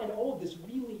 I find all of this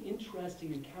really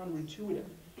interesting and counterintuitive,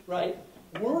 right?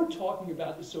 We're talking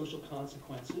about the social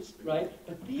consequences, right?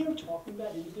 But they're talking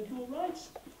about individual rights.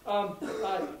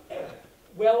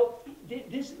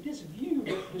 This view,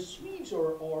 the Swedes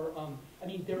are I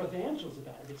mean, they're evangels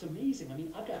about it. It's amazing. I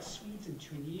mean, I've got Swedes in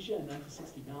Tunisia in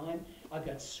 1969. I've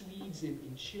got Swedes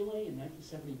in Chile in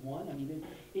 1971. I mean,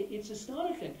 it's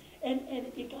astonishing. And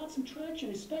it got some traction,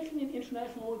 especially in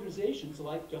international organizations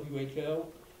like WHO,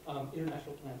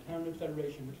 International Planned Parenthood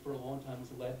Federation, which for a long time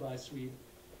was led by a Swede.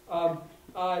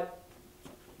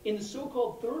 In the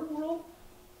so-called third world,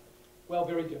 Well,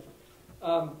 very different.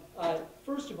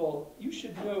 First of all, you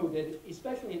should know that,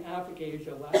 especially in Africa,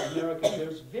 Asia, Latin America,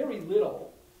 there's very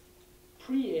little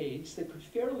pre-AIDS that could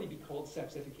fairly be called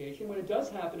sex education. When it does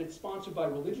happen, it's sponsored by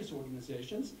religious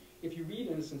organizations. If you read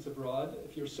Innocents Abroad,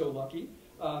 if you're so lucky,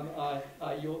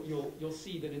 you'll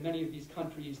see that in many of these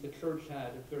countries, the church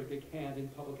had a very big hand in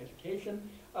public education.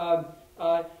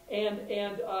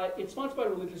 It's sponsored by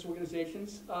religious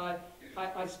organizations.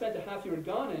 I spent a half year in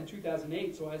Ghana in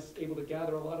 2008, so I was able to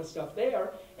gather a lot of stuff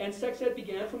there. And sex ed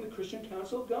began from the Christian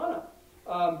Council of Ghana.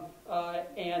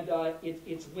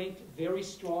 It's linked very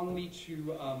strongly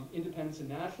to independence and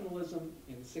nationalism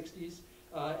in the 60s.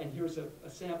 And here's a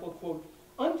sample quote: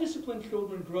 "Undisciplined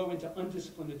children grow into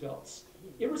undisciplined adults,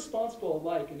 irresponsible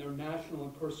alike in their national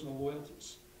and personal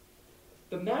loyalties.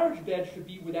 The marriage bed should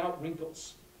be without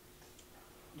wrinkles.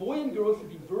 Boy and girl should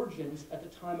be virgins at the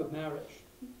time of marriage.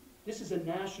 This is a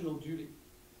national duty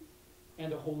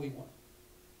and a holy one."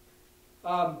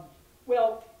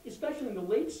 Well, especially in the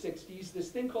late 60s,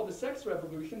 this thing called the sex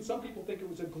revolution, some people think it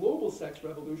was a global sex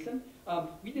revolution.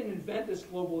 We didn't invent this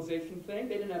globalization thing.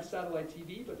 They didn't have satellite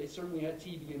TV, but they certainly had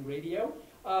TV and radio.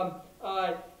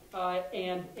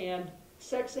 And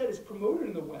sex ed is promoted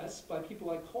in the West by people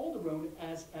like Calderon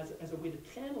as a way to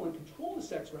channel and control the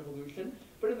sex revolution.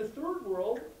 But in the third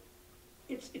world,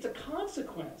 it's a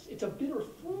consequence. It's a bitter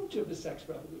fruit of the sex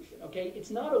revolution, okay?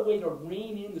 It's not a way to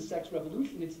rein in the sex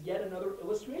revolution. It's yet another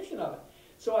illustration of it.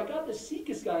 So I got this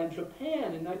Sikis guy in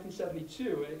Japan in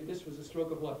 1972. This was a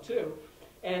stroke of luck, too.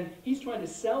 And he's trying to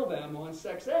sell them on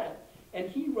sex ed. And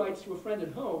he writes to a friend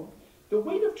at home, "The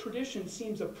weight of tradition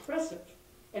seems oppressive.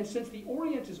 And since the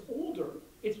Orient is older,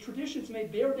 its traditions may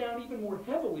bear down even more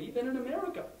heavily than in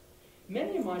America.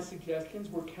 Many of my suggestions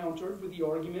were countered with the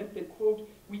argument that, quote,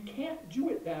 we can't do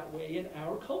it that way in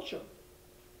our culture.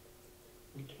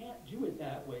 We can't do it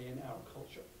that way in our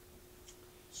culture."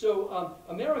 So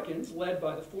Americans, led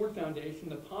by the Ford Foundation,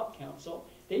 the Pop Council,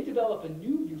 they develop a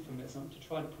new euphemism to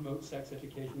try to promote sex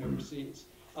education overseas.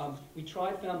 We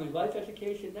tried family life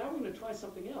education. Now we're going to try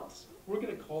something else. We're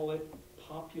going to call it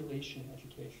population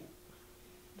education.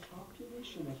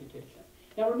 Population education.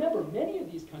 Now remember, many of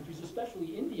these countries,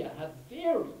 especially India, have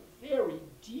very, very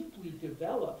deeply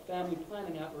developed family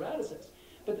planning apparatuses.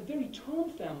 But the very term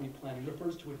family planning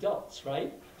refers to adults,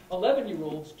 right?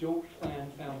 11-year-olds don't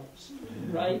plan families,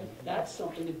 right? That's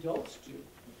something adults do.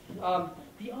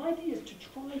 The idea is to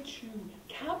try to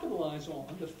capitalize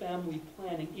on the family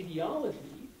planning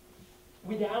ideology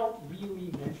without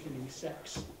really mentioning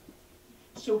sex.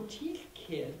 So teach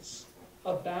kids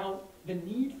about the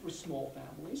need for small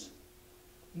families,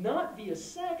 not via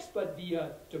sex, but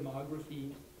via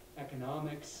demography,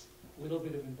 economics, a little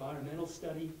bit of environmental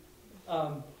study.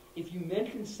 If you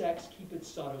mention sex, keep it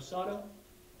sado-sado,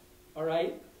 all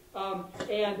right?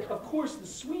 And of course, the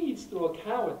Swedes throw a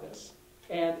cow at this.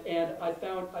 And I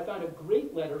found a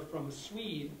great letter from a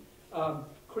Swede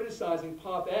criticizing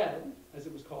Pop Ed, as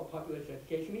it was called, population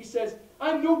education. He says,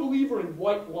 "I'm no believer in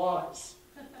white lies.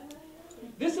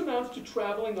 This amounts to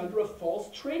traveling under a false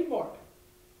trademark.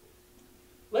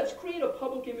 Let's create a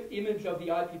public image of the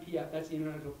IPPF," that's the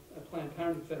International Planned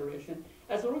Parenthood Federation,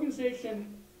 as an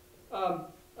organization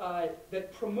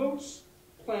that promotes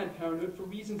Planned Parenthood for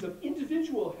reasons of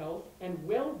individual health and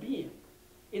well-being,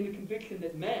 in the conviction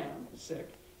that man, sick,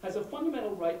 has a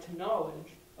fundamental right to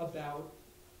knowledge about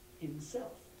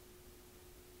himself.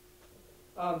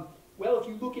 Well, if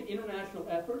you look at international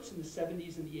efforts in the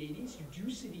 70s and the 80s, you do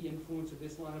see the influence of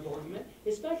this line of argument,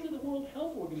 especially the World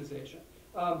Health Organization.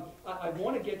 I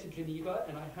want to get to Geneva,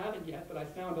 and I haven't yet, but I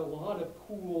found a lot of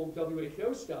cool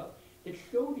WHO stuff that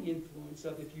show the influence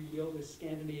of, if you will, this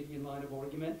Scandinavian line of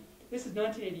argument. This is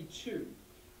 1982,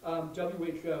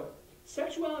 WHO.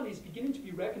 "Sexuality is beginning to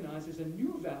be recognized as a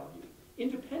new value,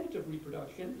 independent of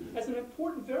reproduction, as an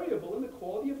important variable in the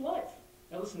quality of life."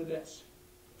 Now listen to this.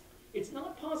 "It's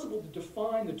not possible to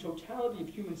define the totality of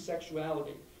human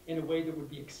sexuality in a way that would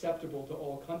be acceptable to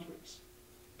all countries.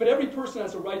 But every person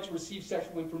has a right to receive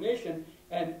sexual information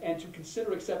and to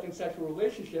consider accepting sexual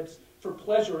relationships for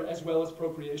pleasure as well as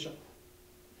procreation."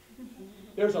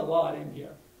 There's a lot in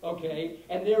here, okay?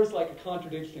 And there's like a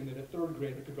contradiction that a third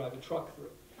grader could drive a truck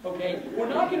through. Okay, we're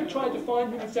not going to try to define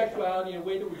human sexuality in a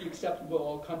way that would be acceptable to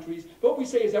all countries. But what we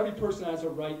say is every person has a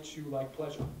right to like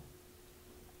pleasure.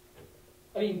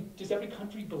 I mean, does every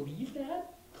country believe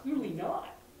that? Clearly not.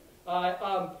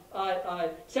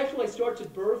 Sexual life starts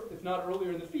at birth, if not earlier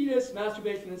in the fetus.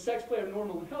 Masturbation and sex play are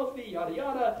normal and healthy, yada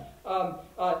yada.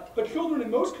 But children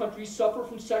in most countries suffer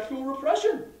from sexual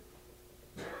repression.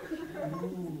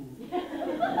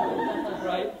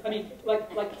 Right? I mean, like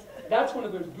that's one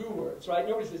of those boo words, right?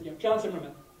 Nobody says, John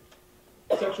Zimmerman.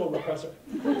 sexual repressor.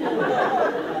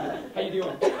 How you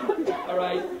doing? All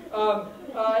right.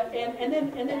 And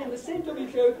then in the same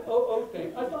WHO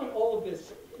thing, I found all of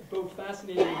this both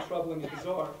fascinating and troubling and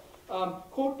bizarre.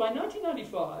 Quote, by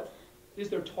 1995, is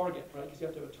their target, right? Because you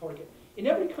have to have a target. In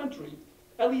every country,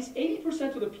 at least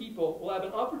 80% of the people will have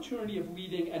an opportunity of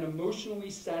leading an emotionally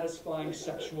satisfying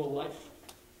sexual life.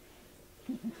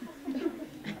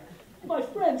 My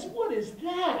friends, what is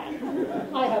that?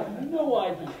 I have no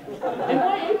idea. And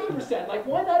why 80%? Like,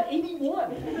 why not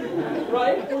 81?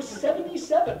 Right? Or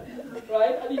 77?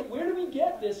 Right? I mean, where do we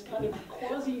get this kind of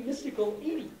quasi-mystical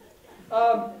 80?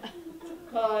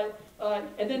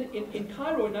 And then in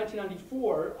Cairo in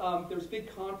 1994, there was a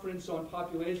big conference on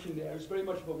population there. It was very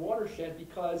much of a watershed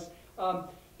because,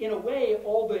 in a way,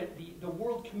 all the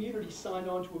world community signed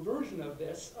on to a version of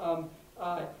this.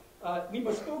 We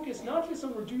must focus not just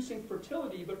on reducing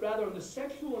fertility, but rather on the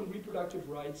sexual and reproductive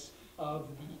rights of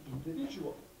the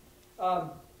individual.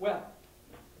 Well,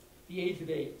 the age of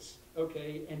AIDS,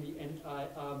 okay,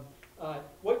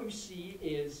 what you see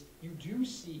is, you do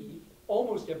see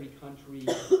almost every country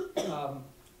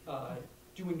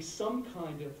doing some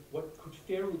kind of what could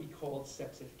fairly be called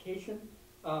sex education,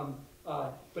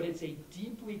 but it's a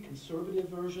deeply conservative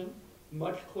version,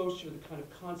 much closer to the kind of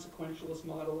consequentialist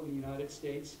model in the United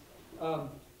States.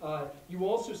 You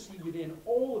also see within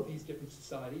all of these different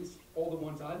societies, all the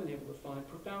ones I've been able to find,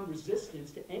 profound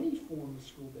resistance to any form of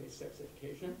school-based sex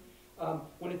education.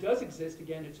 When it does exist,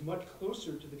 again, it's much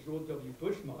closer to the George W.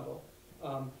 Bush model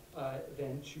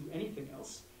than to anything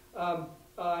else.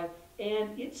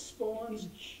 And it spawns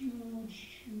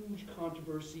huge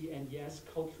controversy and, yes,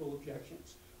 cultural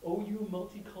objections. Oh, you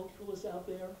multiculturalists out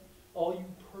there, all you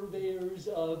purveyors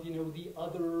of, the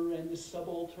other and the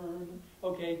subaltern,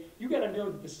 okay, you got to know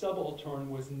that the subaltern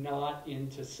was not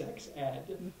into sex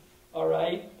ed, all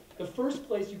right? The first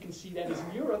place you can see that is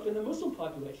in Europe and the Muslim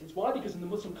populations. Why? Because in the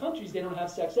Muslim countries, they don't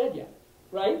have sex ed yet,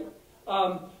 right?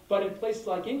 But in places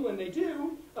like England, they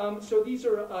do. So these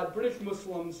are British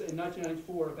Muslims in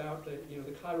 1994 about the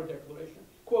Cairo Declaration.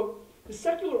 Quote, the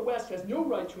secular West has no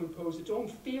right to impose its own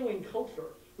failing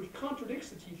culture, which contradicts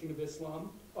the teaching of Islam,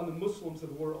 on the Muslims of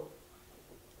the world.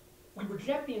 We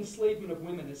reject the enslavement of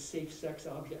women as safe sex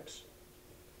objects.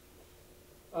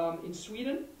 In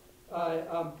Sweden,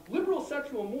 liberal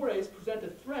sexual mores present a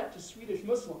threat to Swedish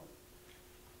Muslim.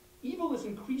 Evil is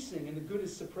increasing and the good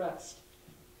is suppressed.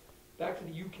 Back to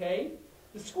the UK,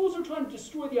 the schools are trying to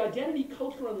destroy the identity,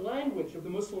 culture, and language of the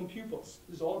Muslim pupils.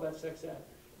 This is all about sex ed.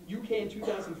 UK in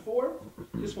 2004,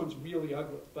 this one's really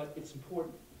ugly, but it's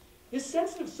important. This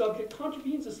sensitive subject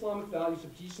contravenes Islamic values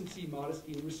of decency,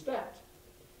 modesty, and respect.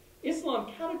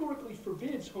 Islam categorically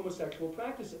forbids homosexual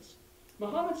practices.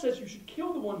 Muhammad says you should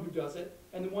kill the one who does it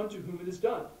and the one to whom it is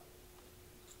done.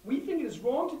 We think it is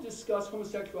wrong to discuss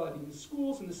homosexuality in the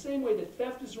schools in the same way that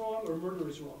theft is wrong or murder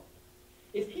is wrong.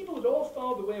 If people had all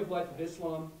followed the way of life of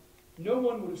Islam, no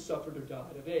one would have suffered or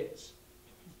died of AIDS.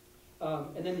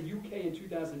 And then the UK in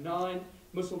 2009,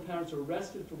 Muslim parents are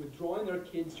arrested for withdrawing their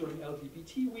kids during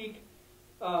LGBT week.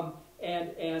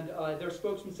 Their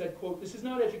spokesman said, quote, this is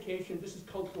not education, this is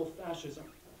cultural fascism.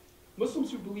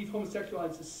 Muslims who believe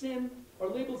homosexuality is a sin are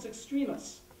labeled as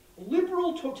extremists.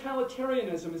 Liberal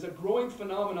totalitarianism is a growing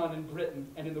phenomenon in Britain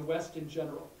and in the West in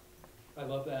general. I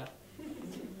love that.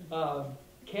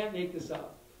 Can't make this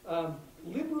up.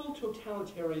 Liberal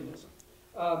totalitarianism.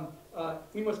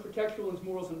 We must protect children's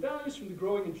morals and values from the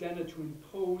growing agenda to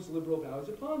impose liberal values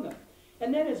upon them.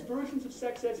 And then as versions of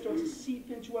sex ed start to seep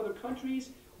into other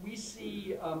countries, we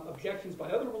see objections by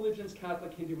other religions,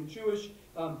 Catholic, Hindu, and Jewish.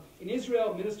 In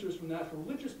Israel, ministers from the National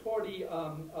Religious Party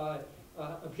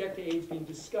object to AIDS being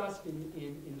discussed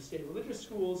in the state religious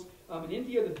schools. In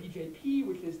India, the BJP,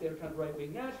 which is their kind of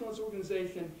right-wing nationalist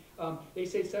organization, they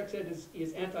say sex ed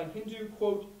is anti-Hindu.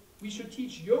 Quote, we should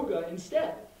teach yoga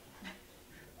instead.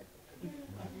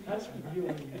 That's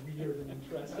really weird and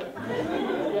interesting.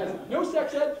 Yes, no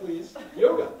sex ed, please.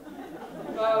 Yoga.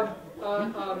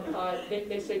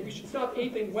 They say we should stop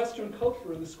aping Western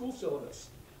culture in the school syllabus.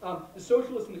 The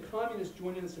socialists and the communists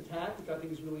join in this attack, which I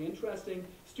think is really interesting.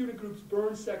 Student groups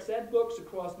burn sex ed books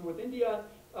across North India.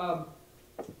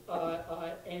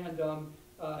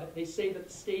 They say that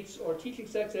the states are teaching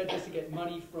sex ed just to get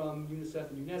money from UNICEF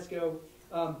and UNESCO.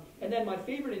 And then my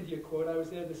favorite India quote, I was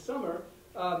there this summer,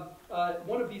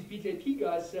 one of these BJP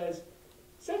guys says,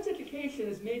 sex education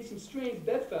has made some strange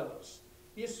bedfellows.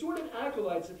 The assorted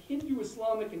acolytes of Hindu,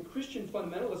 Islamic, and Christian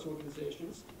fundamentalist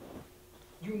organizations,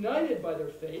 united by their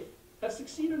faith, have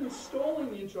succeeded in stalling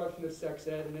the introduction of sex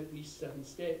ed in at least 7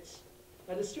 states.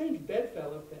 Now, the strange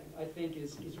bedfellow thing, I think,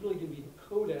 is really going to be the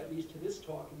coda, at least to this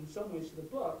talk, and in some ways to the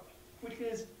book. which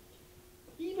is,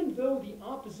 even though the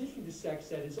opposition to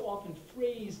sex ed is often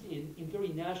phrased in very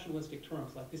nationalistic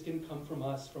terms, like this didn't come from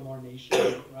us, from our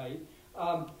nation, right?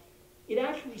 It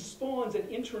actually spawns an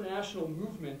international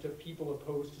movement of people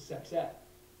opposed to sex ed.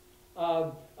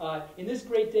 In this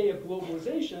great day of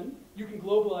globalization, you can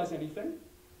globalize anything,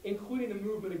 including the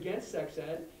movement against sex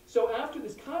ed. So after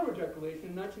this Cairo Declaration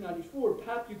in 1994,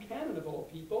 Pat Buchanan, of all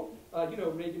people,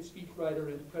 Reagan speechwriter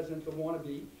and presidential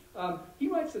wannabe, he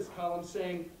writes this column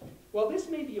saying, while this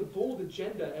may be a bold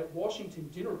agenda at Washington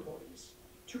dinner parties,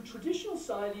 to traditional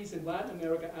societies in Latin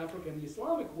America, Africa, and the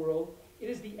Islamic world, it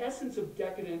is the essence of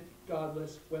decadent,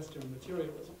 godless Western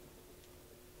materialism.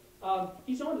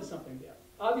 He's onto something there.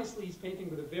 Obviously, he's painting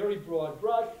with a very broad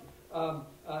brush.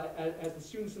 As the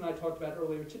students and I talked about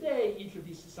earlier today, each of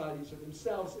these societies are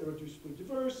themselves irreducibly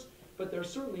diverse, but there are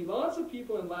certainly lots of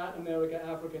people in Latin America,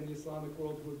 Africa, and the Islamic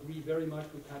world who agree very much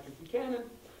with Patrick Buchanan.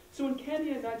 So in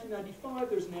Kenya in 1995,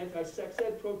 there's an anti-sex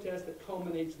ed protest that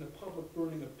culminates in a public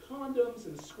burning of condoms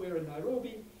in a square in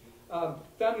Nairobi.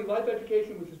 Family life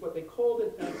education, which is what they called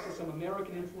it, thanks to some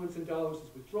American influence and dollars,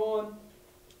 is withdrawn.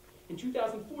 In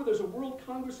 2004, there's a World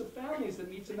Congress of Families that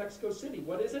meets in Mexico City.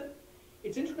 What is it?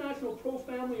 It's International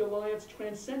Pro-Family Alliance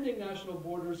transcending national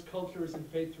borders, cultures, and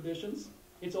faith traditions.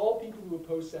 It's all people who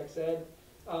oppose sex ed.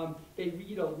 They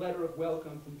read a letter of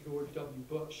welcome from George W.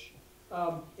 Bush.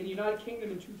 In the United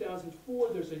Kingdom in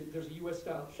 2004, there's a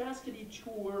U.S.-style chastity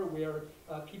tour where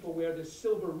people wear this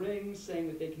silver ring saying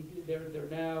that they're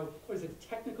now, what is it, a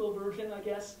technical version, I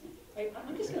guess?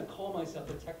 I'm just going to call myself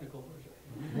a technical version.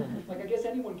 Like, I guess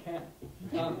anyone can,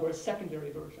 or a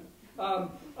secondary version. And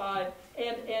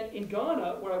in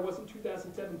Ghana, where I was in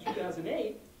 2007,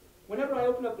 2008, whenever I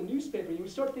open up the newspaper, you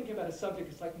start thinking about a subject,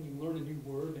 it's like when you learn a new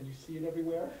word and you see it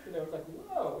everywhere. It's like,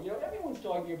 whoa, everyone's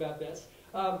talking about this.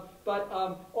 But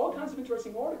all kinds of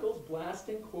interesting articles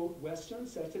blasting, quote, Western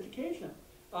sex education.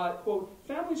 Quote,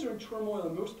 families are in turmoil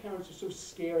and most parents are so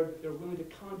scared that they're willing to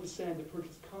condescend to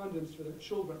purchase condoms for their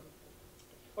children.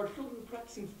 Our children are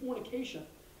practicing fornication,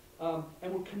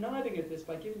 and we're conniving at this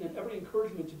by giving them every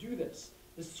encouragement to do this.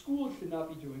 The schools should not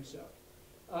be doing so.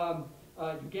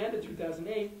 Uganda,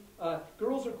 2008,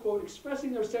 girls are, quote,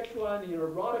 expressing their sexuality in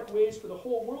erotic ways for the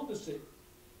whole world to see.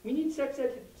 We need sex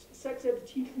ed to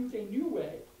teach youth a new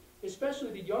way,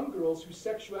 especially the young girls whose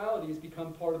sexuality has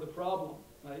become part of the problem.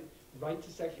 Right? Right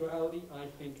to sexuality? I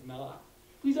think not.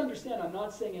 Please understand, I'm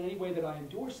not saying in any way that I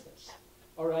endorse this.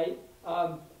 All right?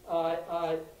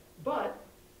 But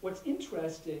what's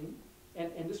interesting,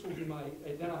 and this will be my,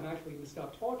 then I'm actually going to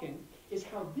stop talking, is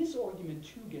how this argument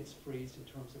too gets phrased in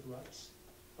terms of rights.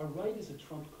 A right is a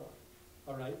trump card.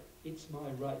 All right? It's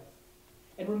my right.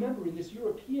 And remember, in this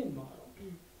European model,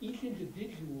 each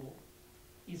individual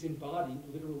is embodied,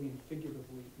 literally and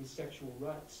figuratively, with sexual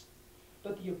rights.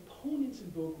 But the opponents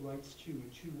invoke rights too in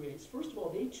two ways. First of all,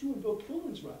 they too invoke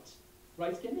children's rights,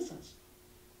 rights to innocence.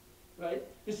 Right?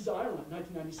 This is Ireland,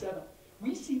 1997.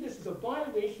 We see this as a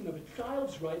violation of a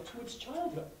child's right to its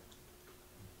childhood.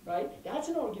 Right? That's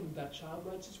an argument about child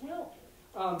rights as well.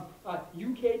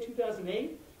 UK,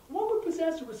 2008. What would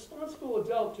possess a responsible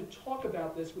adult to talk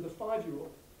about this with a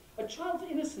 5-year-old? A child's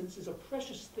innocence is a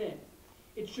precious thing.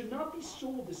 It should not be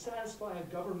sold to satisfy a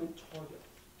government target.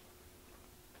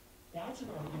 That's an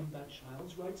argument about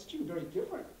child's rights too. Very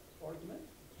different argument.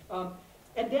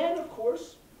 And then, of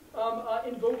course,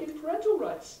 invoking parental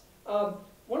rights.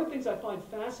 One of the things I find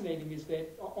fascinating is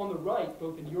that on the right,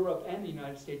 both in Europe and the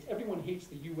United States, everyone hates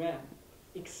the UN,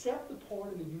 except the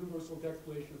part in the Universal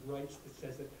Declaration of Rights that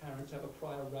says that parents have a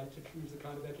prior right to choose the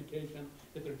kind of education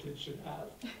that their kids should have.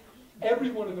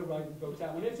 Everyone on the right invokes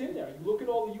that one. It's in there. You look at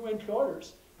all the UN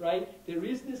charters, right? There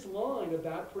is this line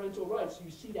about parental rights.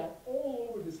 You see that all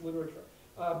over this literature.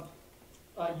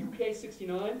 UK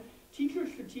 69, teachers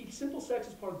should teach simple sex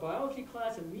as part of biology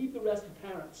class and leave the rest to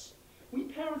parents. We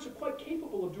parents are quite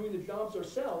capable of doing the jobs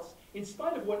ourselves, in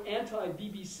spite of what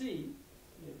anti-BBC,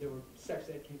 there were sex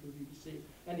ed came from BBC,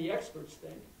 and the experts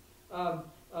think.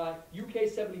 UK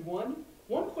 71,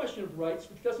 one question of rights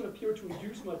which doesn't appear to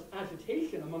induce much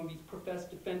agitation among these professed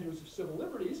defenders of civil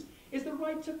liberties is the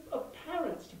right of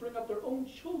parents to bring up their own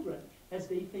children as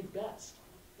they think best.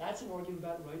 That's an argument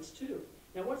about rights too.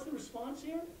 Now what's the response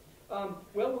here? Well,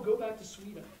 we'll go back to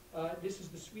Sweden. This is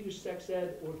the Swedish Sex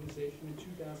Ed Organization in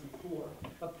 2004,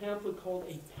 a pamphlet called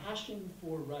A Passion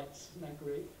for Rights. Isn't that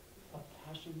great? A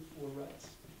Passion for Rights.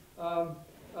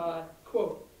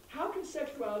 Quote, how can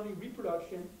sexuality,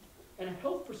 reproduction, and a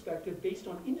health perspective based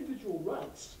on individual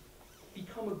rights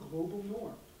become a global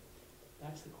norm?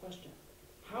 That's the question.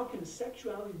 How can a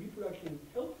sexuality, reproduction, and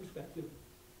health perspective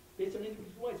based on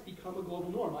individual rights become a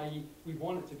global norm, i.e. we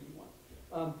want it to be one?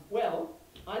 Well,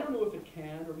 I don't know if it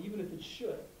can or even if it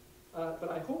should,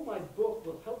 but I hope my book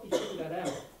will help me figure that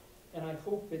out, and I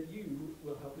hope that you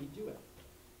will help me do it.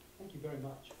 Thank you very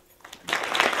much.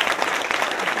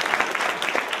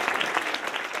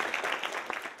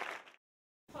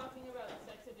 Talking about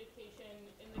sex education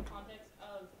in the context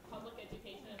of public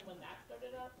education and when that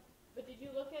started up, but did you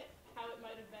look at how it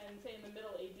might have been, say, in the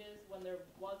Middle Ages when there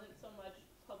wasn't so much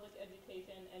public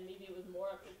education and maybe it was more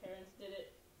up to parents? Did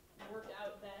it work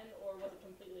out then, or was it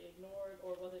completely ignored,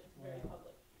 or was it very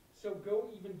public? So go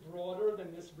even broader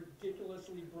than this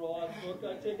ridiculously broad book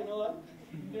I've taken on?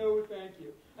 No, thank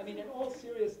you. I mean, in all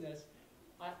seriousness,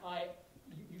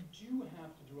 you do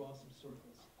have to draw some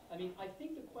circles. I mean, I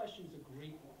think the question is a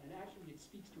great one, and actually it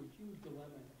speaks to a huge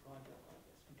dilemma in a project like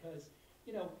this, because,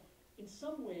 you know, in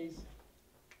some ways,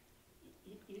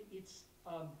 it's,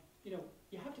 you know,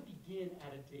 you have to begin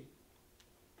at a date,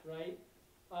 right?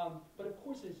 But of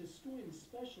course, as a historian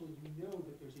especially, you know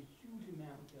that there's a huge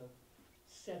amount of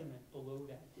sediment below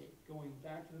that date, going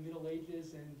back to the Middle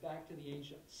Ages and back to the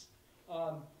ancients.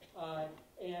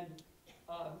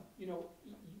 You know,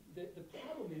 the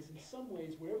problem is, in some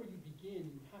ways, wherever you begin,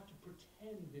 you have to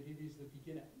pretend that it is the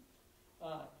beginning.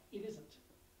 It isn't.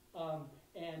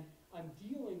 And I'm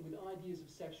dealing with ideas of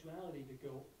sexuality that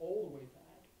go all the way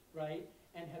back, right?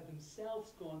 And have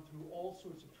themselves gone through all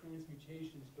sorts of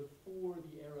transmutations before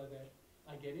the era that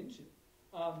I get into.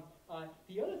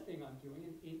 The other thing I'm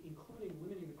doing, including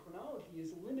limiting the chronology,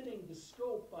 is limiting the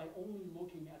scope by only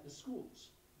looking at the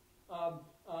schools.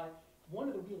 One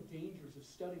of the real dangers of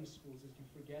studying schools is you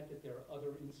forget that there are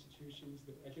other institutions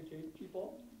that educate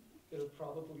people that are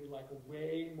probably like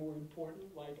way more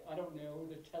important, like, I don't know,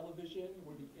 the television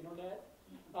or the internet.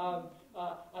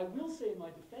 I will say in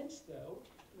my defense, though,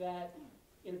 that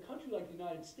in a country like the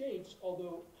United States,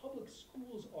 although public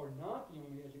schools are not the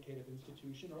only educative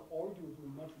institution, or arguably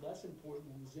much less important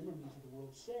than the Zimmermans of the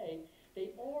world say,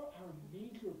 they are our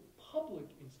major public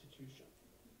institution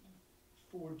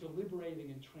for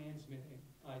deliberating and transmitting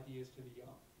ideas to the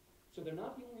young. So they're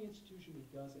not the only institution that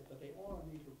does it, but they are a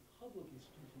major public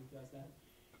institution that does that,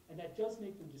 and that does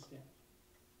make them distinct.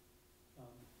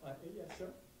 Yes,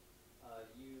 sir?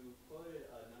 You quoted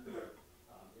a number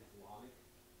of Islamic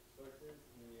sources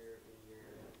in your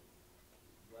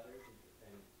letters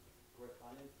and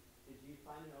correspondence. Did you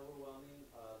find an overwhelming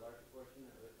large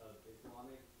proportion of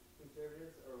Islamic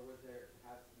conservatives, or was there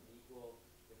perhaps an equal,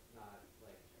 if not,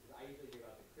 like, because I usually hear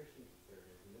about the Christian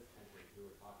conservatives in this country who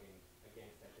were talking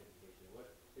against sex education.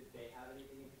 Did they have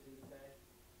anything interesting to say?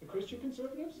 The Christian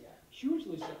conservatives? Yeah.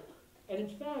 Hugely so. And in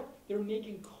fact, they're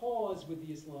making cause with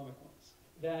the Islamic ones.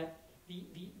 That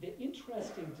the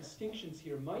interesting distinctions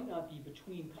here might not be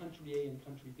between country A and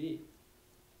country B.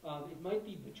 It might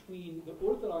be between the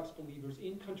Orthodox believers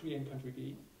in country A and country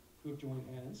B, who have joined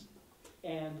hands,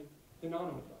 and the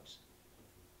non-Orthodox.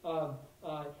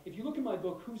 If you look at my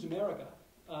book, Who's America?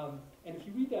 And if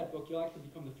you read that book, you'll actually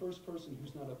become the first person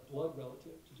who's not a blood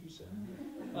relative to do so.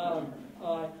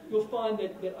 You'll find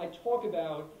that I talk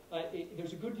about,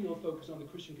 there's a good deal of focus on the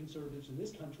Christian conservatives in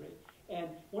this country. And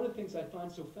one of the things I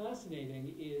find so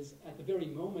fascinating is at the very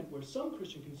moment where some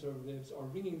Christian conservatives are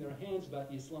wringing their hands about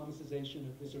the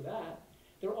Islamicization of this or that,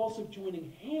 they're also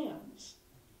joining hands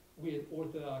with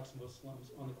Orthodox Muslims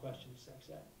on the question of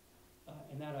sex ed.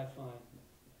 And that I find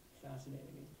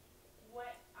fascinating.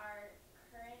 What our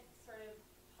current sort of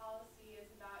policy is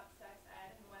about sex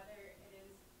ed and whether it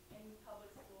is in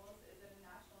public schools, is it a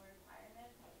national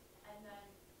requirement? And then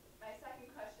my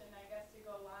second question, I guess, to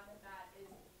go along with that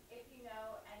is if you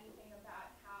know anything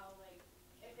about how, like,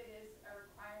 if it is a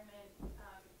requirement,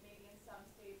 maybe in some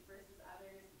states versus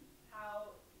others,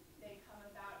 how they come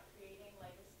about creating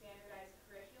like a standardized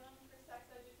curriculum for sex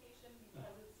education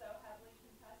because it's so heavily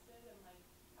contested and like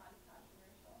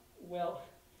controversial. Well,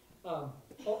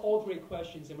 all great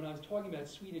questions. And when I was talking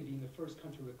about Sweden being the first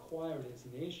country required as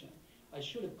a nation, I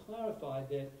should have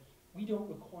clarified that we don't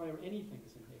require anything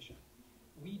as a nation.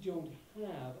 We don't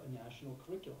have a national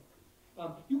curriculum.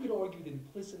 You could argue that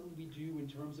implicitly we do in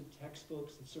terms of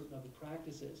textbooks and certain other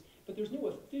practices, but there's no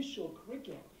official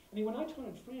curriculum. I mean, when I taught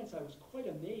in France, I was quite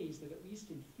amazed that at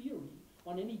least in theory,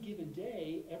 on any given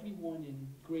day, everyone in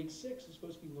grade 6 is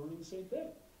supposed to be learning the same thing.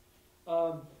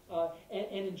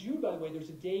 And in June, by the way, there's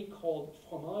a day called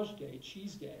Fromage Day,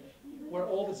 Cheese Day, where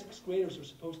all the 6th graders are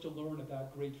supposed to learn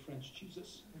about great French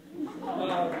cheeses. We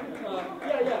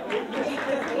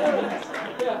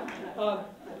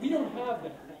don't have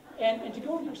that. And to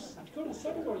go to the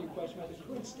second part of your question about the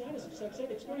current status of sex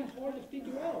ed, it's very hard to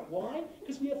figure out. Why?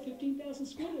 Because we have 15,000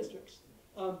 school districts.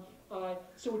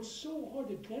 So it's so hard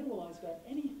to generalize about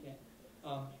anything.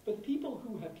 But the people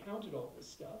who have counted all this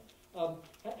stuff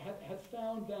have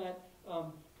found that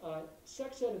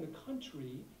sex ed in the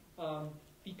country,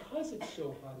 because it's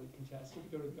so highly contested,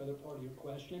 to go to the other part of your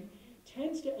question,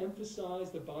 tends to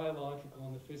emphasize the biological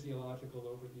and the physiological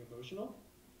over the emotional.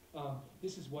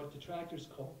 This is what detractors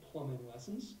call plumbing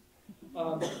lessons.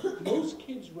 Most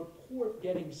kids report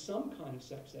getting some kind of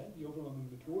sex ed, the overwhelming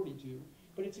majority do,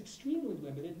 but it's extremely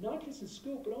limited, not just in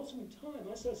scope, but also in time.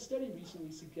 I saw a study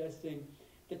recently suggesting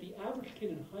that the average kid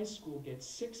in high school gets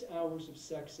 6 hours of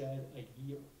sex ed a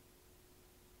year.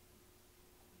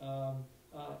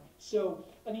 So,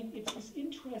 I mean, it's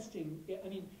interesting. I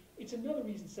mean, it's another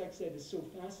reason sex ed is so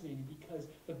fascinating, because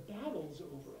the battles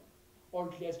over it are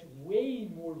just way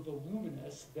more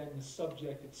voluminous than the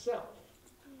subject itself,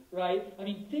 right? I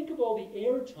mean, think of all the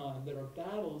airtime that our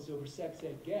battles over sex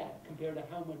ed get compared to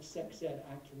how much sex ed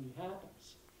actually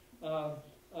happens.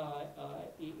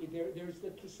 There's,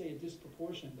 let's say, a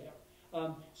disproportion there.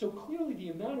 So clearly the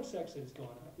amount of sex ed has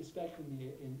gone up,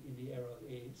 especially in the era of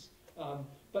AIDS.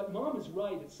 But Mom is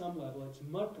right at some level. It's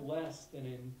much less than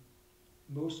in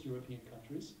most European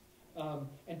countries.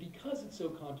 And because it's so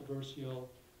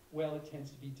controversial, well, it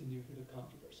tends to be denuded of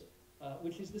controversy,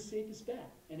 which is the safest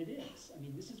bet, and it is. I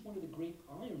mean, this is one of the great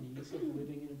ironies of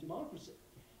living in a democracy,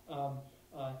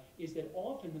 is that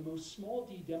often the most small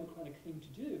d democratic thing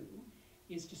to do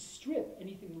is to strip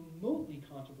anything remotely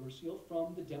controversial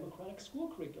from the democratic school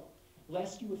curriculum,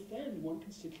 lest you offend one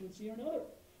constituency or another.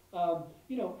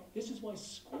 You know, this is why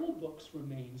school books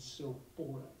remain so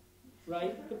boring.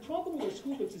 Right? The problem with our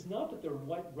school books is not that they're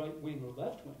right wing or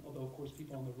left wing, although of course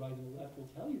people on the right and the left will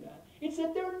tell you that. It's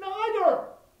that they're neither.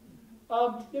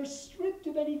 They're stripped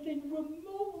of anything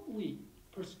remotely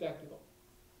perspectival.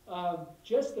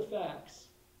 Just the facts.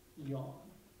 Yawn.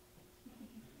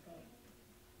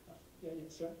 Yeah,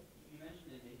 sir? You mentioned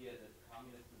in India that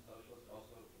communists and socialists are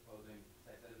also opposing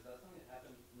sex ed. Is that something that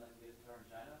happened in like the USSR and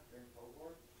China during the Cold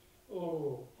War?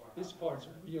 Oh, this part's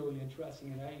really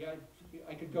interesting, and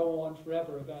I could go on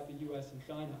forever about the U.S. and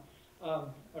China.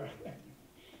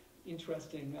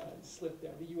 Interesting slip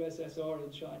there, the USSR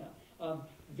and China.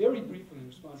 Very briefly in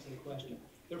response to the question,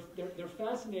 they're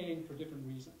fascinating for different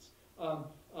reasons.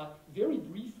 Very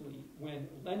briefly, when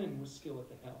Lenin was still at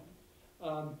the helm,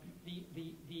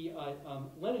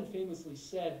 Lenin famously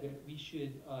said that we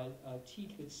should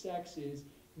teach that sex is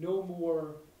no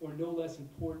more or no less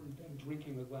important than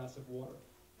drinking a glass of water.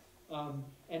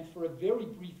 And for a very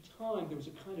brief time, there was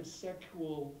a kind of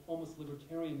sexual, almost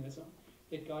libertarianism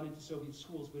that got into Soviet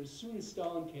schools. But as soon as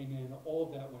Stalin came in, all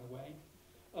of that went away.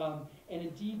 And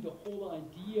indeed, the whole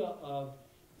idea of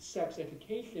sex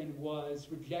education was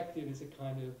rejected as a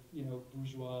kind of, you know,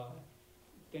 bourgeois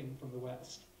thing from the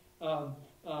West. After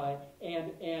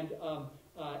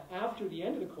the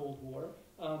end of the Cold War,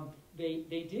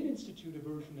 they did institute a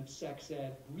version of sex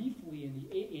ed briefly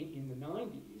in the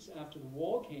 90s after the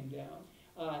wall came down,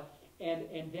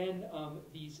 and then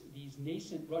these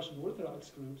nascent Russian Orthodox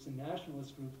groups and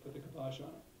nationalist groups put the kibosh on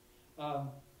it.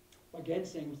 Again,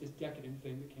 saying it was this decadent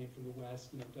thing that came from the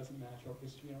West, you know, doesn't match our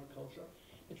history and our culture.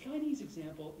 The Chinese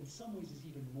example, in some ways, is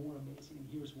even more amazing, and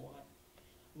here's why.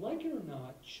 Like it or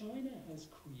not, China has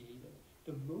created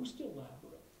the most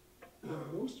elaborate, the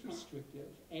most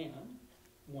restrictive, and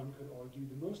one could argue,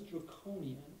 the most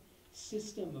draconian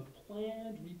system of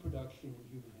planned reproduction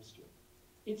in human history.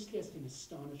 It's just an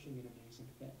astonishing and amazing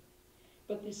thing.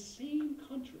 But the same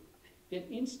country that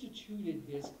instituted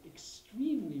this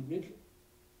extremely rigid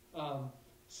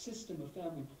system of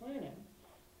family planning,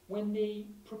 when they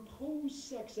proposed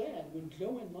sex ed, when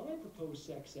Joe and I proposed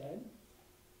sex ed,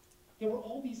 there were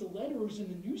all these letters in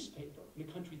the newspaper in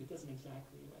a country that doesn't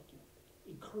exactly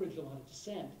encourage a lot of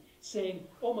dissent, saying,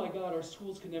 "Oh my God, our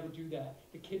schools could never do that.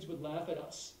 The kids would laugh at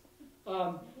us."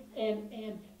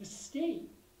 And the state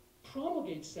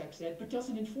promulgates sex ed but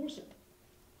doesn't enforce it.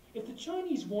 If the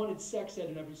Chinese wanted sex ed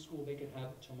in every school, they could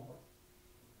have it tomorrow.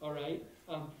 All right?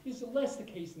 This is less the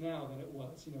case now than it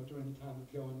was, you know, during the time of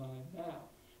Joe and I now.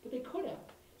 But they could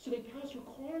have. So they passed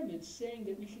requirements saying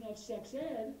that we should have sex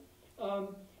ed,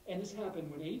 and this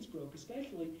happened when AIDS broke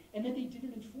especially, and then they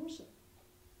didn't enforce it,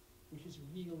 which is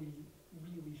really,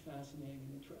 really fascinating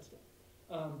and interesting.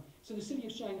 So the city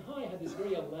of Shanghai had this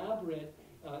very elaborate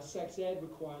sex ed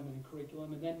requirement and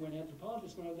curriculum, and then when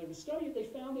anthropologists went over there to study it, they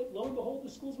found that, lo and behold, the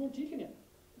schools weren't teaching it.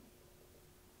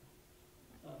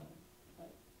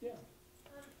 Yeah.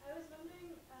 I was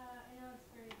wondering, I know it's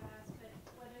very vast, but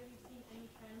whether you've seen any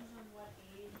trends on what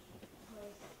age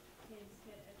most kids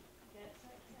get sex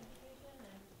education,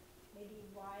 and maybe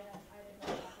why that's either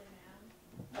going up or down?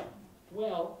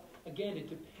 Well, again,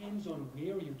 it depends on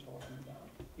where you're talking about.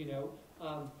 You know,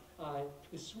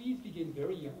 The Swedes begin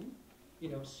very young.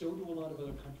 So do a lot of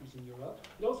other countries in Europe.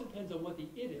 It also depends on what the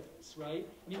it is, right?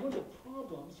 I mean, one of the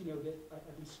problems, that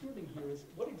I've been skirting here is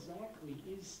what exactly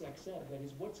is sex ed? That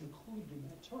is, what's included in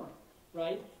that term,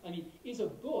 right? I mean, is a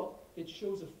book that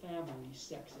shows a family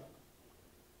sex ed?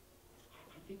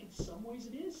 I think in some ways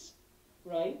it is,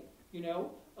 right?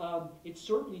 It's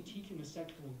certainly teaching a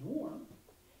sexual norm.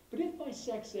 But if by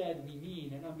sex ed we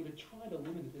mean, and I'm going to try to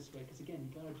limit it this way, because again,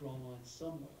 you've got to draw a line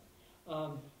somewhere.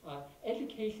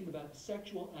 Education about the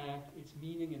sexual act, its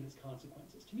meaning, and its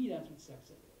consequences. To me, that's what sex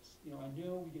ed is. I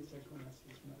know we get sexual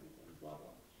messages from everything, blah,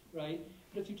 blah, right?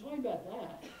 But if you're talking about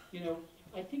that,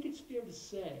 I think it's fair to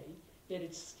say that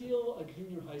it's still a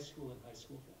junior high school and high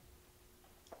school thing,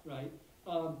 right?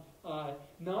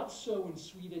 Not so in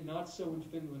Sweden, not so in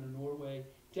Finland or Norway,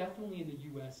 definitely in the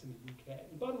US and the UK.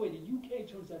 And by the way, the UK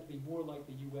turns out to be more like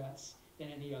the US than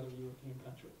any other European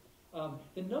country.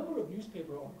 The number of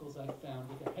newspaper articles I found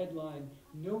with the headline,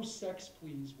 "No sex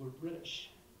please, we're British."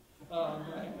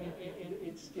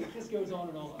 It just goes on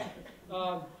and on.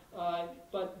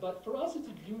 But for us, it's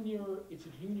a junior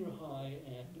high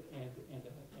and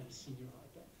a senior high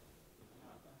thing.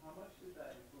 How much did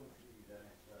that influence the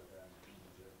eugenics program in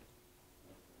Europe?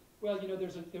 Well,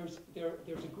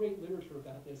 there's a great literature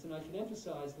about this, and I can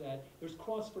emphasize that there's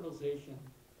cross-fertilization,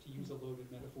 to use a loaded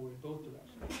metaphor, in both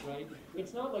directions, right?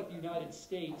 It's not like the United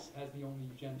States has the only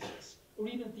eugenics, or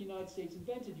even if the United States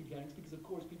invented eugenics, because of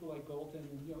course people like Galton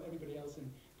and everybody else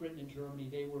in Britain and Germany,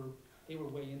 they were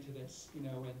way into this, and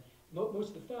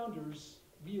most of the founders,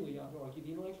 really, I would argue,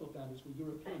 the intellectual founders were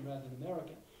European rather than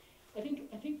American. I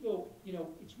think though,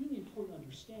 it's really important to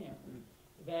understand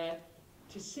that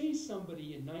to say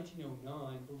somebody in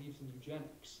 1909 believes in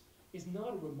eugenics is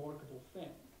not a remarkable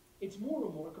thing. It's more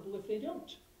remarkable if they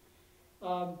don't.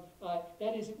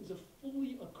 That is, it was a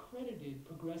fully accredited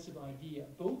progressive idea,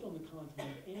 both on the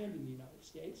continent and in the United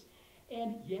States.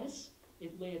 And yes,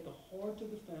 it lay at the heart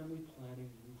of the family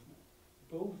planning movement,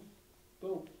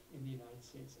 both in the United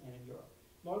States and in Europe.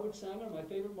 Margaret Sanger, my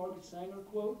favorite Margaret Sanger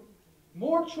quote,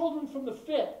 "More children from the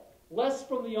fit, less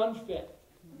from the unfit.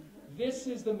 This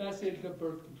is the message of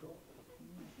birth control."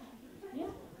 Yeah.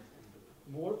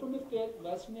 More from the fit,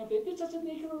 less from the unfit. This doesn't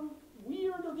make her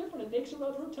weird or different. It makes her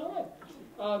of her time.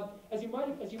 As you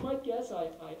might guess,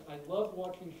 I love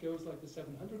watching shows like the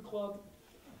 700 Club,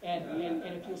 and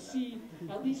if you'll see,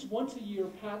 at least once a year,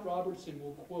 Pat Robertson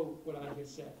will quote what I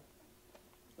just said.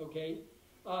 Okay?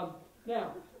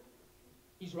 Now,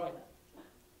 he's right.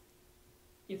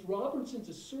 If Robertson's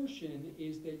assertion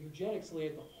is that eugenics lay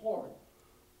at the heart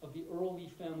of the early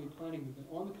family planning movement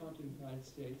on the continent of the United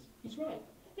States, he's right.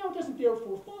 Now, it doesn't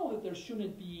therefore follow that there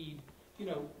shouldn't be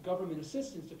government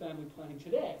assistance to family planning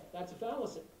today. That's a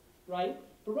fallacy, right?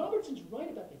 But Robertson's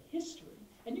right about the history,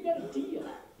 and you got a deal,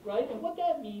 right? And what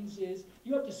that means is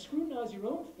you have to scrutinize your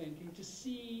own thinking to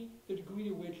see the degree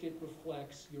to which it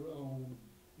reflects your own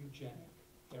eugenic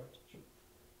heritage.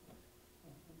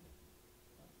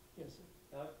 Yes, sir.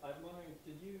 I'm wondering,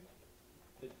 did you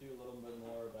do a little bit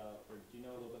more about, or do you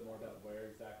know a little bit more about where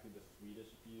exactly the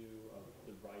Swedish view of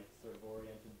the rights sort of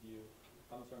oriented view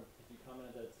comes from? Because you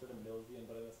commented that it's sort of Millsian,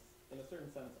 but in a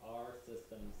certain sense, our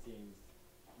system seems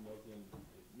Millsian,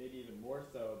 maybe even more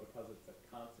so because it's a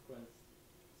consequence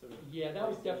sort of. Yeah, that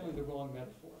was definitely the wrong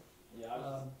metaphor.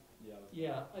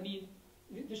 Yeah, I mean,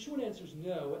 the short answer is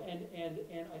no, and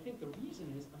I think the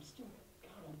reason is I'm still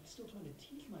trying to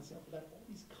teach myself about all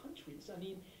these countries. I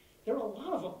mean, there are a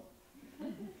lot of them.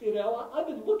 I've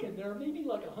been looking. There are maybe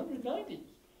like 190.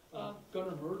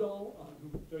 Gunnar Myrdal, who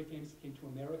very famously came to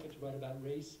America to write about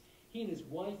race, he and his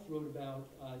wife wrote about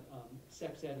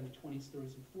sex ed in the 20s,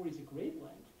 30s, and 40s at great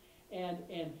length. And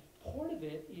part of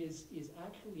it is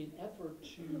actually an effort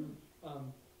to,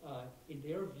 in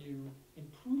their view,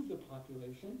 improve the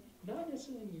population, not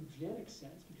necessarily in a eugenic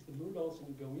sense, because the Myrdals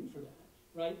didn't go in for that,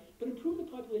 right? But improve the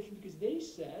population because they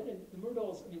said, and the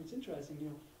Myrdals, I mean, it's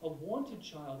interesting, a wanted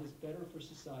child is better for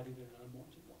society than an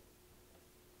unwanted one.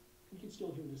 We can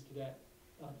still hear this today.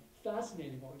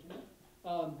 Fascinating argument.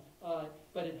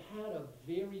 But it had a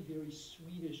very, very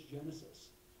Swedish genesis.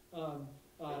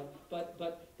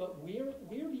 But where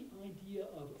the idea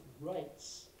of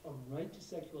rights, a right to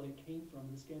sexuality came from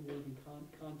in the Scandinavian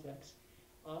context,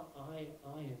 I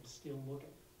am still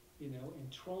looking,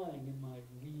 and trying in my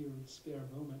weird spare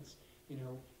moments,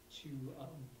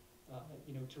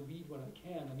 to read what I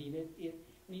can. I mean,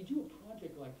 when you do a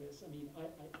project like this, I mean,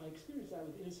 I experienced that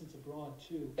with Innocents Abroad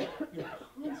too. You're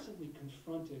constantly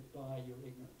confronted by your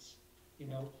ignorance.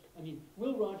 I mean,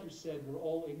 Will Rogers said we're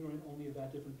all ignorant only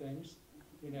about different things,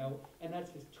 and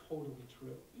that's just totally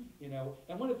true.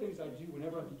 And one of the things I do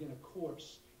whenever I begin a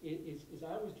course is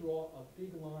I always draw a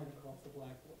big line across the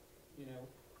blackboard, you know,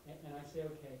 and I say,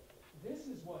 okay, this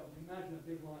is what, imagine a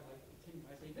big line, I continue,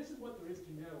 I say, this is what there is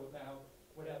to know about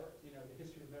whatever, you know, the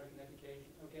history of American education,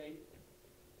 okay?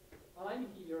 I'm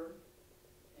here,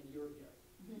 and you're here.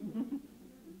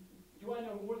 Do I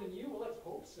know more than you? Well, let's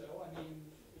hope so. I mean,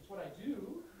 it's what I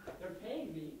do. They're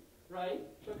paying me, right?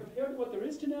 But compared to what there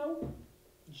is to know,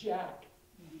 jack.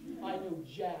 I know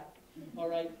jack. All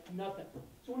right, nothing.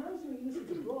 So when I was doing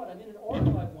Innocents Abroad, I'm in an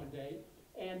archive one day,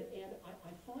 and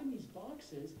I find these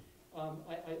boxes. I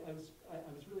was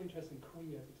really interested in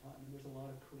Korea at the time, and there's a lot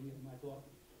of Korea in my book.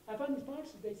 I find these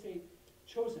boxes. They say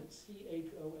Chosen,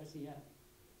 Chosen.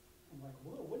 I'm like,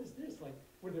 whoa, what is this? Like,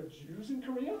 were there Jews in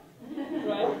Korea?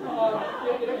 Right?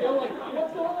 You know, like,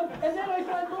 what's going on? And then I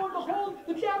find, lo and behold,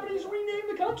 the Japanese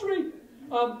renamed the country.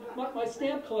 My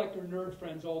stamp collector nerd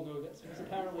friends all know this, because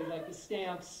apparently, like, the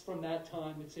stamps from that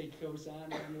time that say Chosan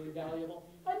are really valuable.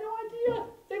 I had no idea.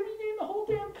 They renamed the whole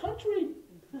damn country.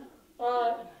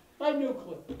 I had no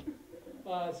clue.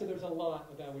 So there's a lot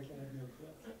about which I have no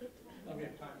clue. We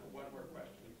have time for one more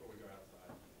question before we go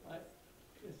outside.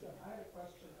 Yes, sir. I had a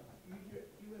question.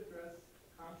 You address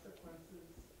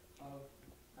consequences of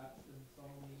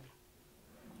abstinence-only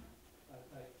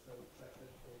types of sex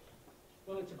education.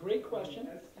 Well, it's a great question.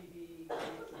 STD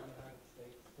cases in the United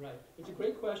States. Right. It's a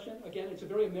great question. Again, it's a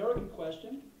very American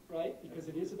question, right? Because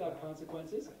it is about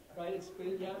consequences, right?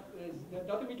 There's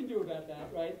nothing we can do about that,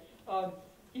 right?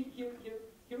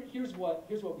 Here's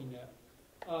what we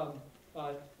know.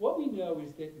 What we know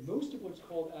is that most of what's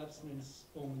called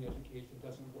abstinence-only education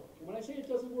doesn't work. And when I say it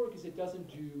doesn't work, is it doesn't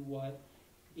do what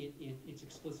its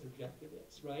explicit objective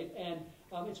is, right? And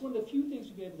it's one of the few things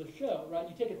we've been able to show, right?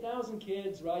 You take 1,000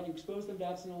 kids, right? You expose them to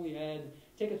abstinence-only ed.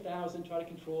 Take 1,000, try to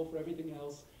control for everything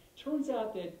else. Turns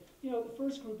out that, you know, the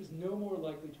first group is no more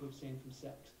likely to abstain from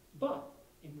sex. But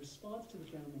in response to the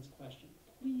gentleman's question,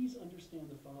 please understand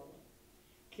the following.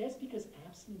 Just because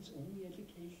abstinence-only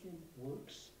education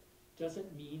works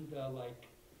doesn't mean the, like,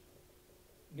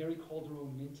 Mary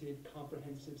Calderon minted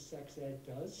comprehensive sex ed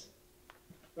does,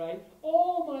 right?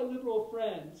 All my liberal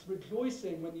friends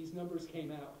rejoicing when these numbers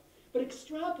came out, but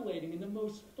extrapolating in the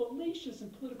most fallacious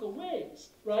and political ways,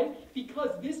 right?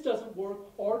 Because this doesn't work,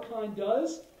 our kind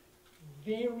does.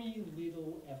 Very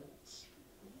little evidence.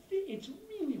 It's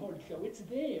really hard to show. It's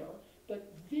there,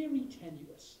 but very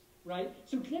tenuous, right?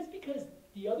 So just because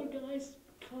the other guy's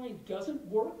kind doesn't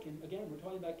work, and again, we're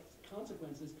talking about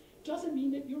consequences, doesn't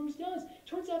mean that yours does.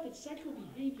 Turns out that sexual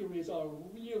behavior is a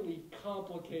really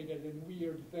complicated and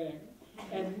weird thing,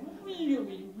 and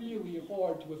really, really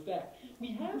hard to affect.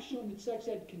 We have shown that sex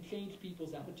ed can change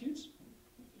people's attitudes.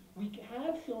 We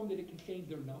have shown that it can change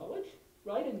their knowledge,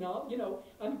 right? And now, you know,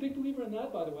 I'm a big believer in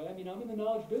that, by the way. I mean, I'm in the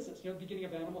knowledge business. You know, at the beginning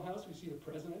of Animal House, we see the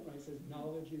president, right? He says,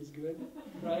 knowledge is good,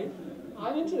 right?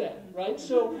 I'm into that, right?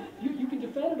 So you can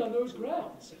defend it on those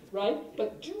grounds, right?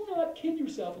 But do not kid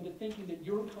yourself into thinking that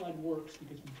your kind works,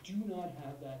 because we do not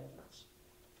have that evidence,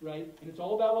 right? And it's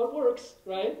all about what works,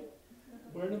 right?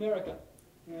 We're in America,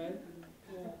 right?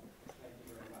 Yeah.